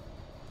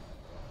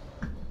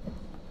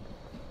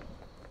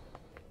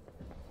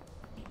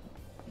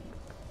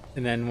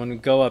 And then when we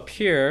go up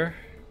here,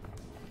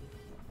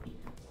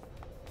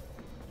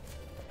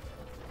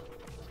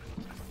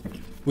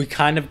 we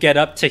kind of get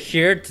up to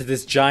here to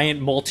this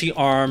giant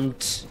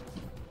multi-armed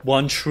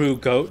one true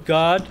goat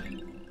god.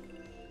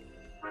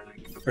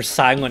 Or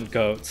silent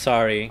goat,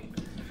 sorry.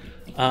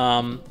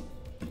 And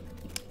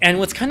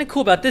what's kind of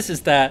cool about this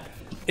is that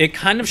it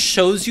kind of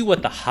shows you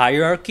what the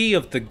hierarchy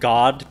of the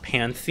god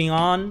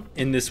pantheon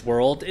in this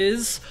world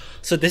is.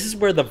 So this is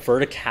where the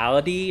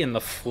verticality and the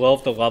flow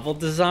of the level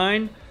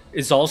design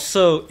is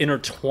also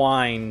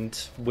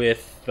intertwined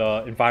with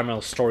the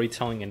environmental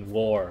storytelling and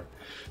lore.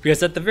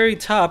 Because at the very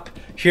top,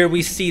 here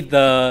we see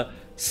the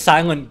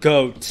silent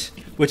goat,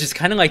 which is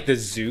kind of like the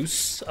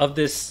Zeus of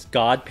this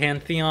god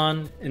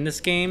pantheon in this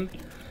game.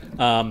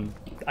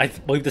 I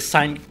believe the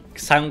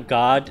silent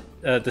god,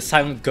 the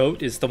silent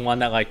goat is the one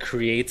that like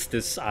creates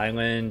this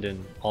island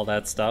and all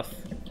that stuff.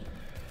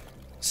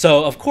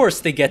 So of course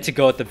they get to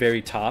go at the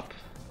very top.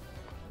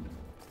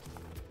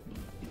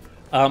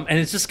 And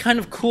it's just kind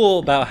of cool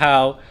about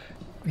how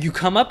you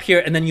come up here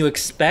and then you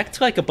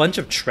expect like a bunch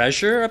of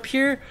treasure up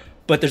here,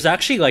 but there's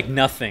actually like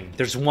nothing.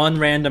 There's one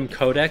random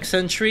codex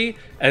entry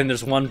and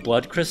there's one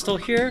blood crystal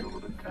here.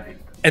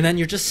 And then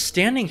you're just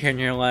standing here and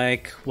you're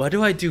like, what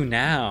do I do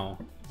now?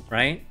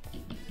 Right?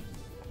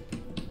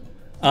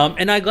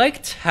 And I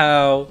liked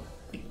how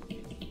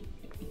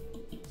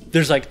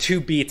there's like two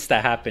beats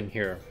that happen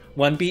here.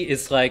 One beat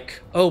is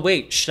like, oh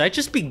wait, should I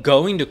just be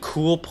going to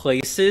cool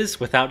places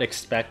without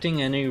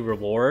expecting any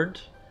reward?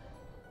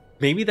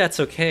 Maybe that's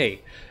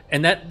okay.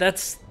 And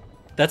that's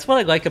what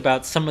I like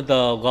about some of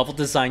the level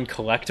design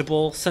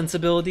collectible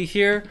sensibility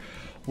here,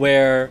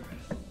 where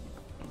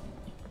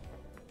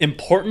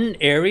important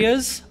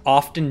areas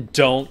often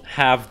don't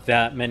have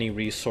that many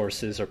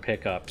resources or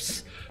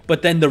pickups.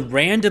 But then the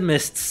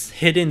randomest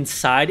hidden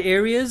side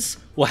areas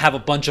will have a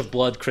bunch of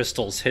blood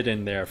crystals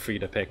hidden there for you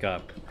to pick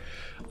up.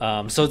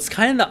 So it's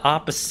kind of the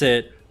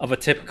opposite of a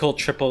typical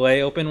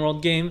AAA open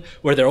world game,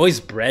 where they're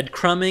always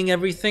breadcrumbing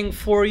everything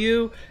for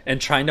you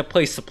and trying to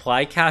place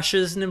supply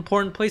caches in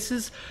important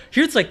places.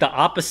 Here it's like the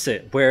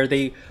opposite, where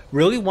they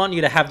really want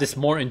you to have this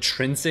more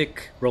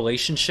intrinsic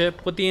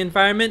relationship with the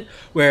environment,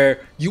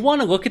 where you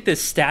want to look at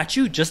this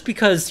statue just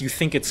because you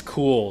think it's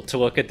cool to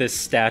look at this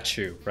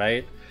statue,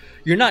 right?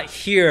 You're not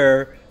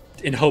here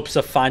in hopes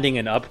of finding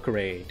an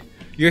upgrade.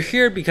 You're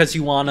here because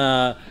you want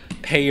to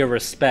pay your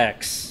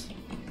respects.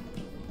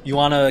 You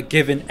want to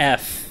give an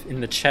F in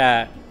the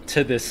chat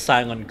to this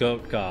silent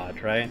goat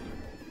god, right?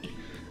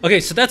 Okay,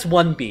 so that's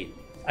one beat,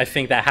 I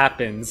think, that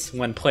happens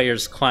when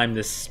players climb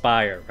this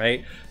spire,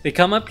 right? They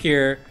come up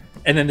here,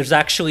 and then there's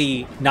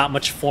actually not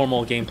much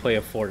formal gameplay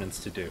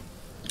affordance to do.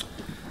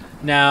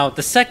 Now,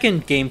 the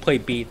second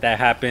gameplay beat that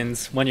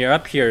happens when you're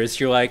up here is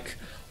you're like,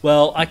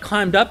 well, I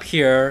climbed up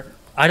here,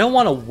 I don't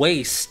want to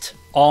waste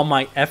all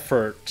my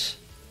effort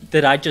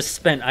that I just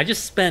spent. I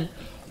just spent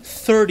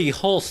 30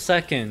 whole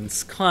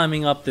seconds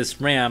climbing up this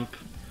ramp.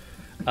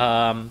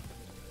 What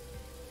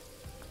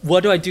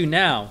do I do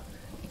now?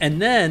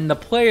 And then the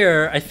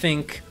player, I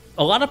think,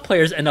 a lot of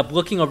players end up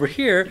looking over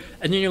here,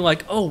 and then you're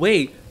like, oh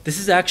wait, this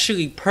is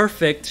actually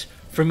perfect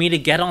for me to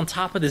get on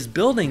top of this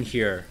building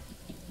here.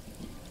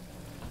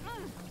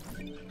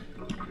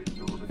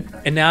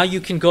 And now you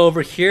can go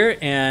over here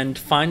and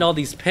find all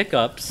these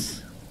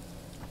pickups.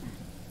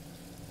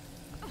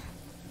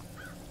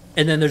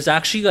 And then there's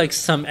actually like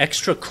some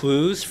extra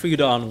clues for you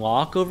to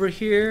unlock over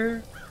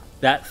here.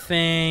 That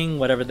thing,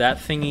 whatever that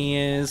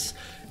thingy is.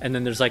 And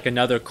then there's like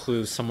another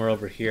clue somewhere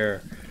over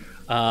here.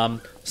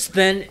 So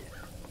then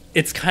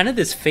it's kind of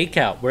this fake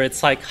out where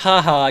it's like,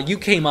 haha, you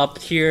came up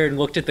here and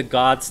looked at the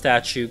god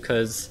statue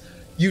because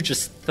you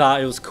just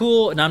thought it was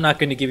cool and I'm not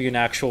going to give you an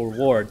actual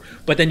reward.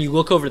 But then you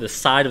look over the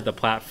side of the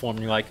platform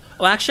and you're like,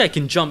 oh, actually I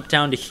can jump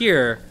down to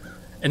here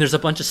and there's a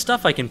bunch of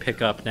stuff I can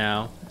pick up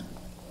now.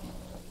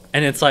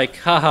 And it's like,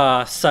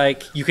 haha,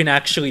 psych, you can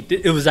actually,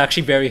 it was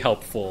actually very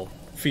helpful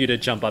for you to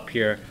jump up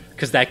here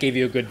because that gave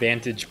you a good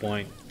vantage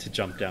point to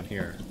jump down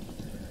here.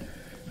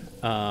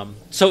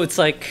 So it's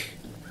like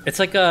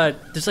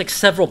there's like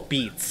several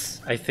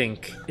beats, I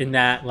think, in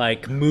that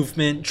like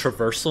movement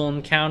traversal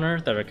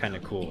encounter that are kind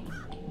of cool.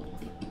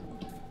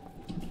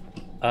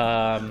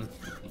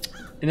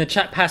 In the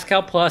chat,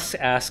 Pascal Plus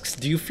asks,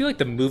 do you feel like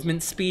the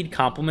movement speed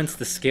complements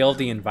the scale of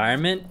the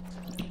environment?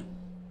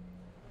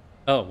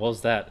 Oh, what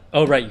was that?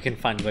 Oh, right, you can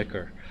find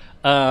liquor.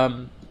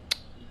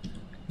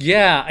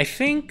 Yeah, I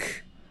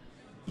think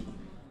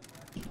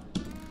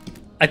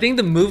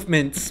the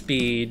movement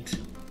speed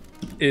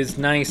is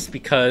nice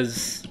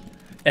because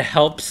it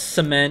helps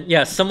cement.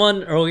 Yeah,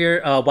 someone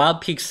earlier,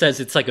 Wild Peak says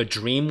it's like a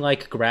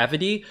dream-like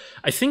gravity.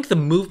 I think the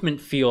movement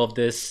feel of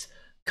this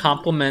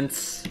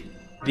complements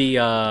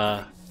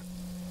the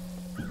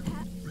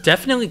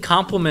definitely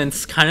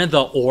complements kind of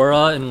the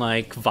aura and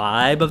like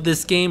vibe of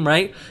this game,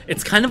 right?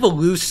 It's kind of a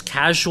loose,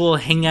 casual,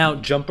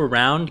 hangout, jump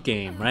around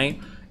game, right?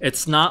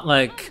 It's not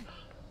like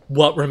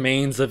What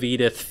Remains of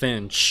Edith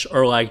Finch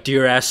or like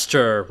Dear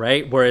Esther,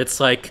 right? Where it's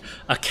like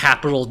a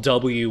capital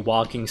W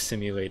walking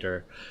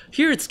simulator.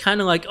 Here it's kind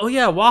of like, oh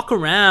yeah, walk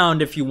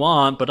around if you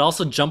want, but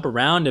also jump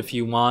around if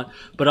you want,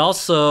 but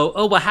also,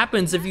 oh, what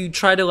happens if you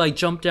try to like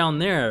jump down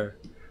there?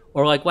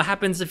 Or like, what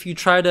happens if you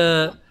try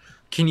to,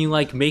 can you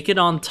like make it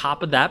on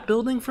top of that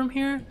building from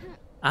here?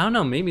 I don't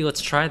know, maybe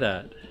let's try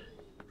that.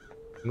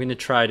 I'm gonna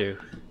try to.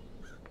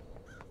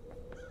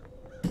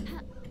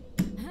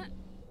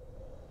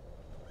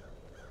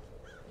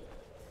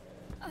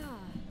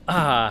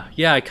 Ah,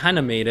 yeah, I kind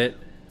of made it.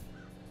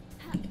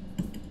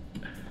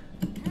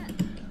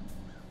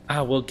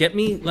 Ah, well, let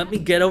me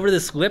get over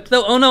this lip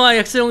though. Oh no, I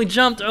accidentally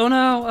jumped. Oh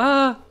no,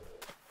 ah.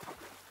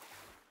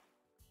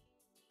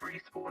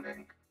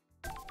 Respawning.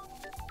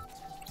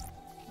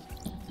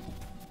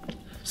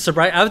 So,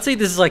 right, I would say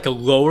this is like a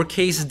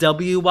lowercase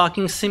W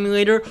walking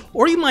simulator,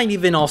 or you might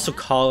even also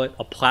call it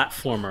a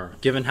platformer,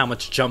 given how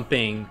much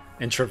jumping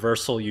and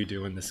traversal you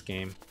do in this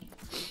game.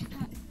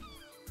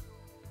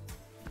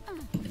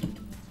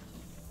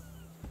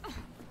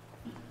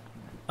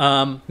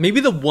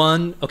 Maybe the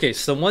one, okay,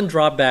 so one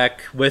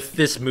drawback with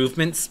this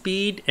movement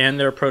speed and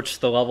their approach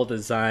to the level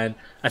design,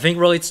 I think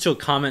relates to a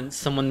comment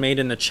someone made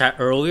in the chat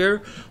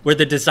earlier, where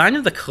the design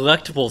of the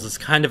collectibles is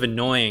kind of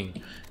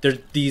annoying. They're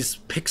these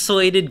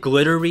pixelated,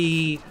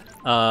 glittery,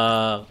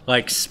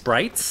 like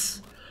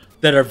sprites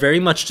that are very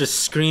much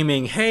just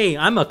screaming, hey,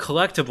 I'm a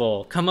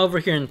collectible, come over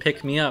here and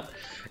pick me up.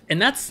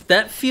 And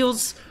that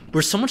feels,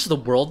 where so much of the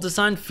world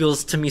design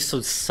feels to me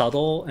so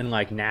subtle and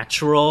like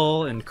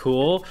natural and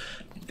cool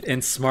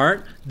and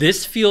smart.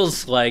 This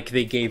feels like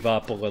they gave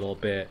up a little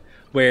bit,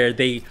 where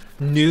they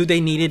knew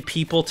they needed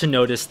people to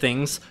notice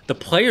things. The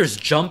player's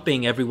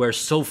jumping everywhere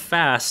so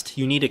fast,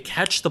 you need to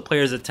catch the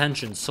player's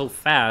attention so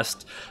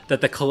fast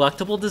that the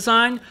collectible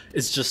design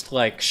is just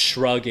like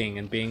shrugging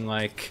and being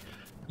like,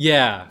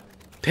 yeah,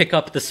 pick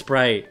up the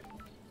sprite.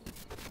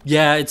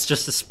 Yeah, it's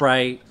just a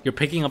sprite. You're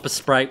picking up a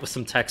sprite with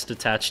some text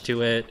attached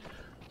to it.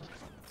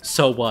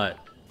 So what?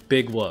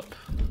 Big whoop.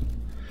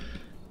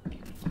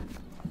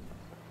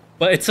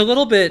 But it's a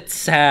little bit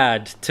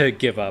sad to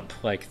give up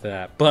like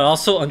that, but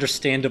also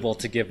understandable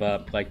to give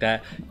up like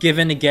that,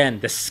 given, again,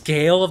 the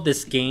scale of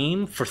this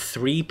game for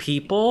 3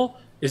 people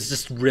is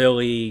just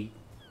really,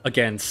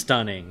 again,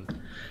 stunning.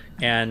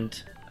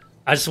 And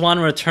I just want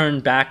to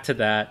return back to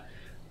that.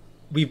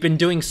 We've been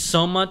doing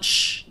so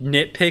much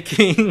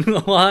nitpicking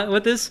a lot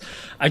with this.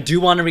 I do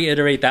want to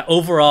reiterate that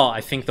overall, I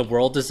think the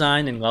world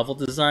design and level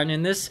design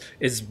in this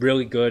is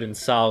really good and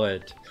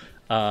solid.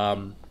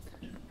 But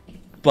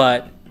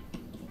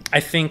I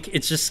think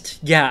it's just,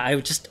 yeah, I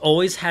just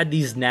always had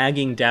these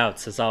nagging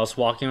doubts as I was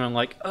walking around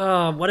like,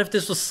 oh, what if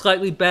this was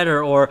slightly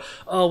better? Or,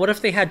 oh, what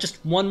if they had just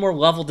one more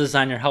level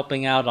designer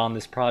helping out on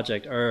this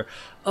project? Or,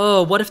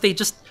 oh, what if they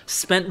just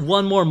spent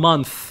one more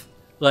month,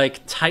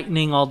 like,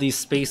 tightening all these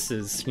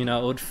spaces? You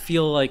know, it would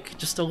feel like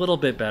just a little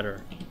bit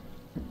better.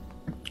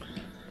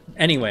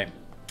 Anyway,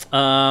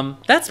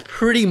 that's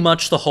pretty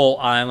much the whole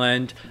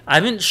island. I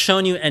haven't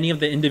shown you any of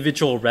the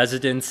individual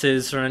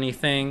residences or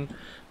anything,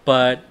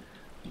 but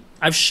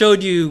I've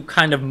showed you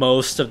kind of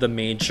most of the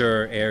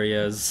major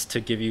areas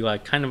to give you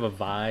like kind of a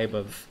vibe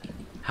of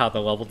how the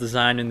level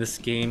design in this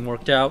game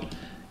worked out.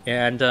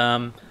 And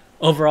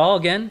overall,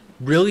 again,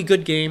 really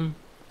good game.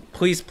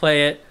 Please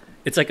play it.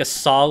 It's like a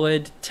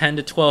solid 10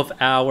 to 12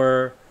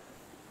 hour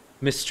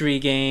mystery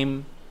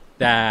game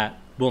that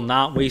will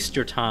not waste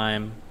your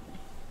time,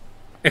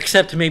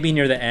 except maybe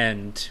near the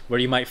end where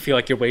you might feel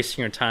like you're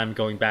wasting your time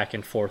going back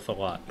and forth a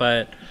lot.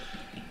 But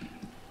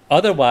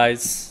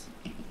otherwise,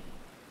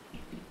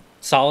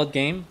 solid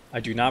game. I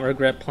do not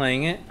regret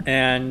playing it.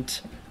 And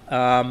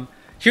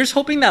here's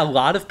hoping that a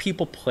lot of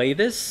people play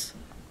this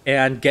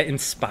and get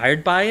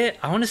inspired by it.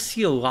 I want to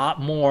see a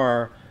lot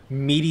more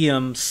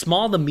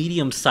small to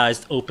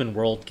medium-sized open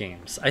world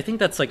games. I think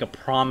that's like a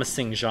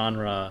promising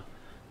genre,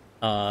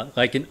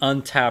 like an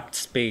untapped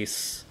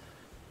space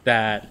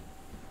that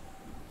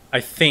I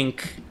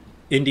think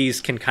indies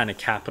can kind of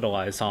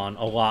capitalize on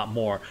a lot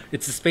more.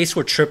 It's a space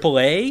where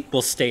AAA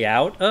will stay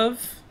out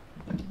of,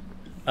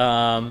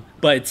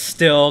 but it's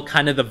still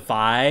kind of the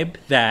vibe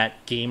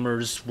that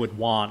gamers would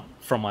want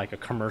from like a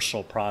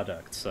commercial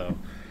product. So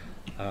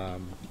I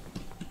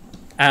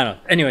don't know.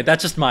 Anyway,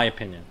 that's just my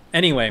opinion.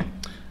 Anyway,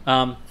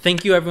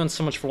 thank you everyone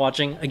so much for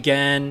watching.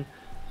 Again,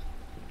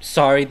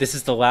 sorry this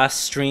is the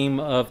last stream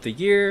of the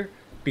year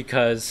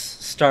because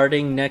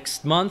starting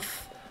next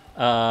month,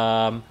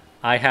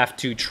 I have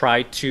to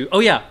try to... Oh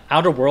yeah,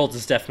 Outer Worlds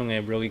is definitely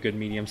a really good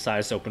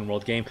medium-sized open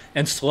world game.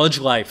 And Sludge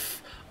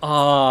Life.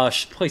 I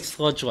should play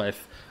Sludge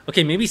Life.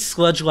 Okay, maybe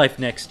Sludge Life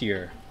next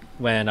year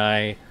when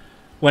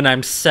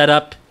I'm set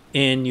up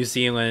in New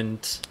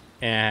Zealand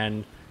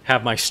and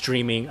have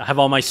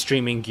all my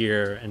streaming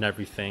gear and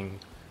everything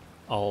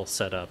all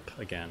set up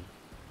again.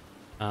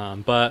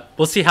 But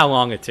we'll see how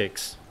long it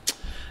takes.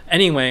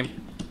 Anyway,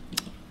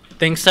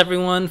 thanks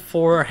everyone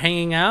for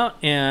hanging out,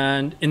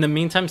 and in the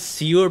meantime,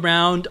 see you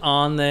around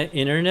on the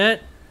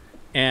internet.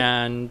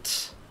 And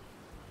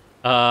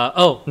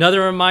oh,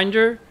 another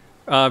reminder,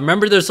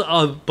 remember there's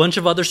a bunch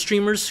of other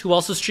streamers who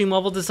also stream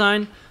level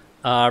design.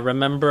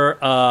 Remember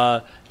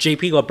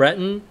JP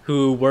LeBreton,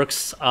 who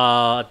works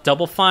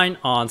Double Fine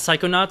on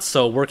Psychonauts,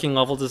 so working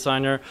level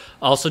designer,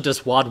 also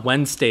does WOD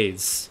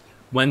Wednesdays,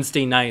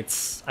 Wednesday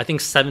nights, I think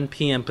 7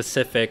 p.m.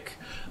 Pacific,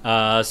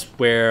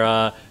 where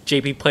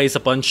JP plays a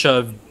bunch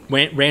of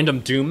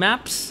random Doom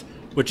maps,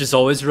 which is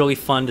always really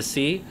fun to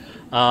see.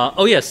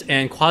 Oh yes,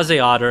 and Quasi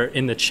Otter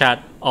in the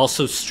chat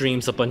also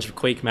streams a bunch of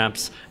Quake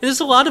maps. And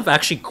there's a lot of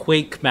actually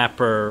Quake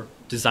mapper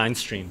design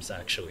streams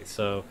actually,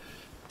 so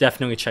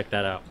definitely check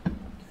that out.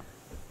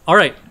 All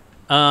right,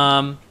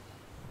 I'm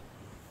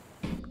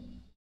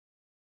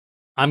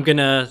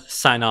gonna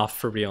sign off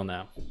for real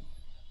now.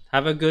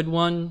 Have a good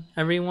one,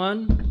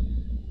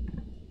 everyone.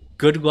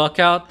 Good luck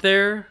out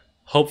there.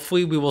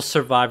 Hopefully we will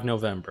survive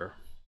November.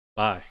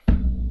 Bye.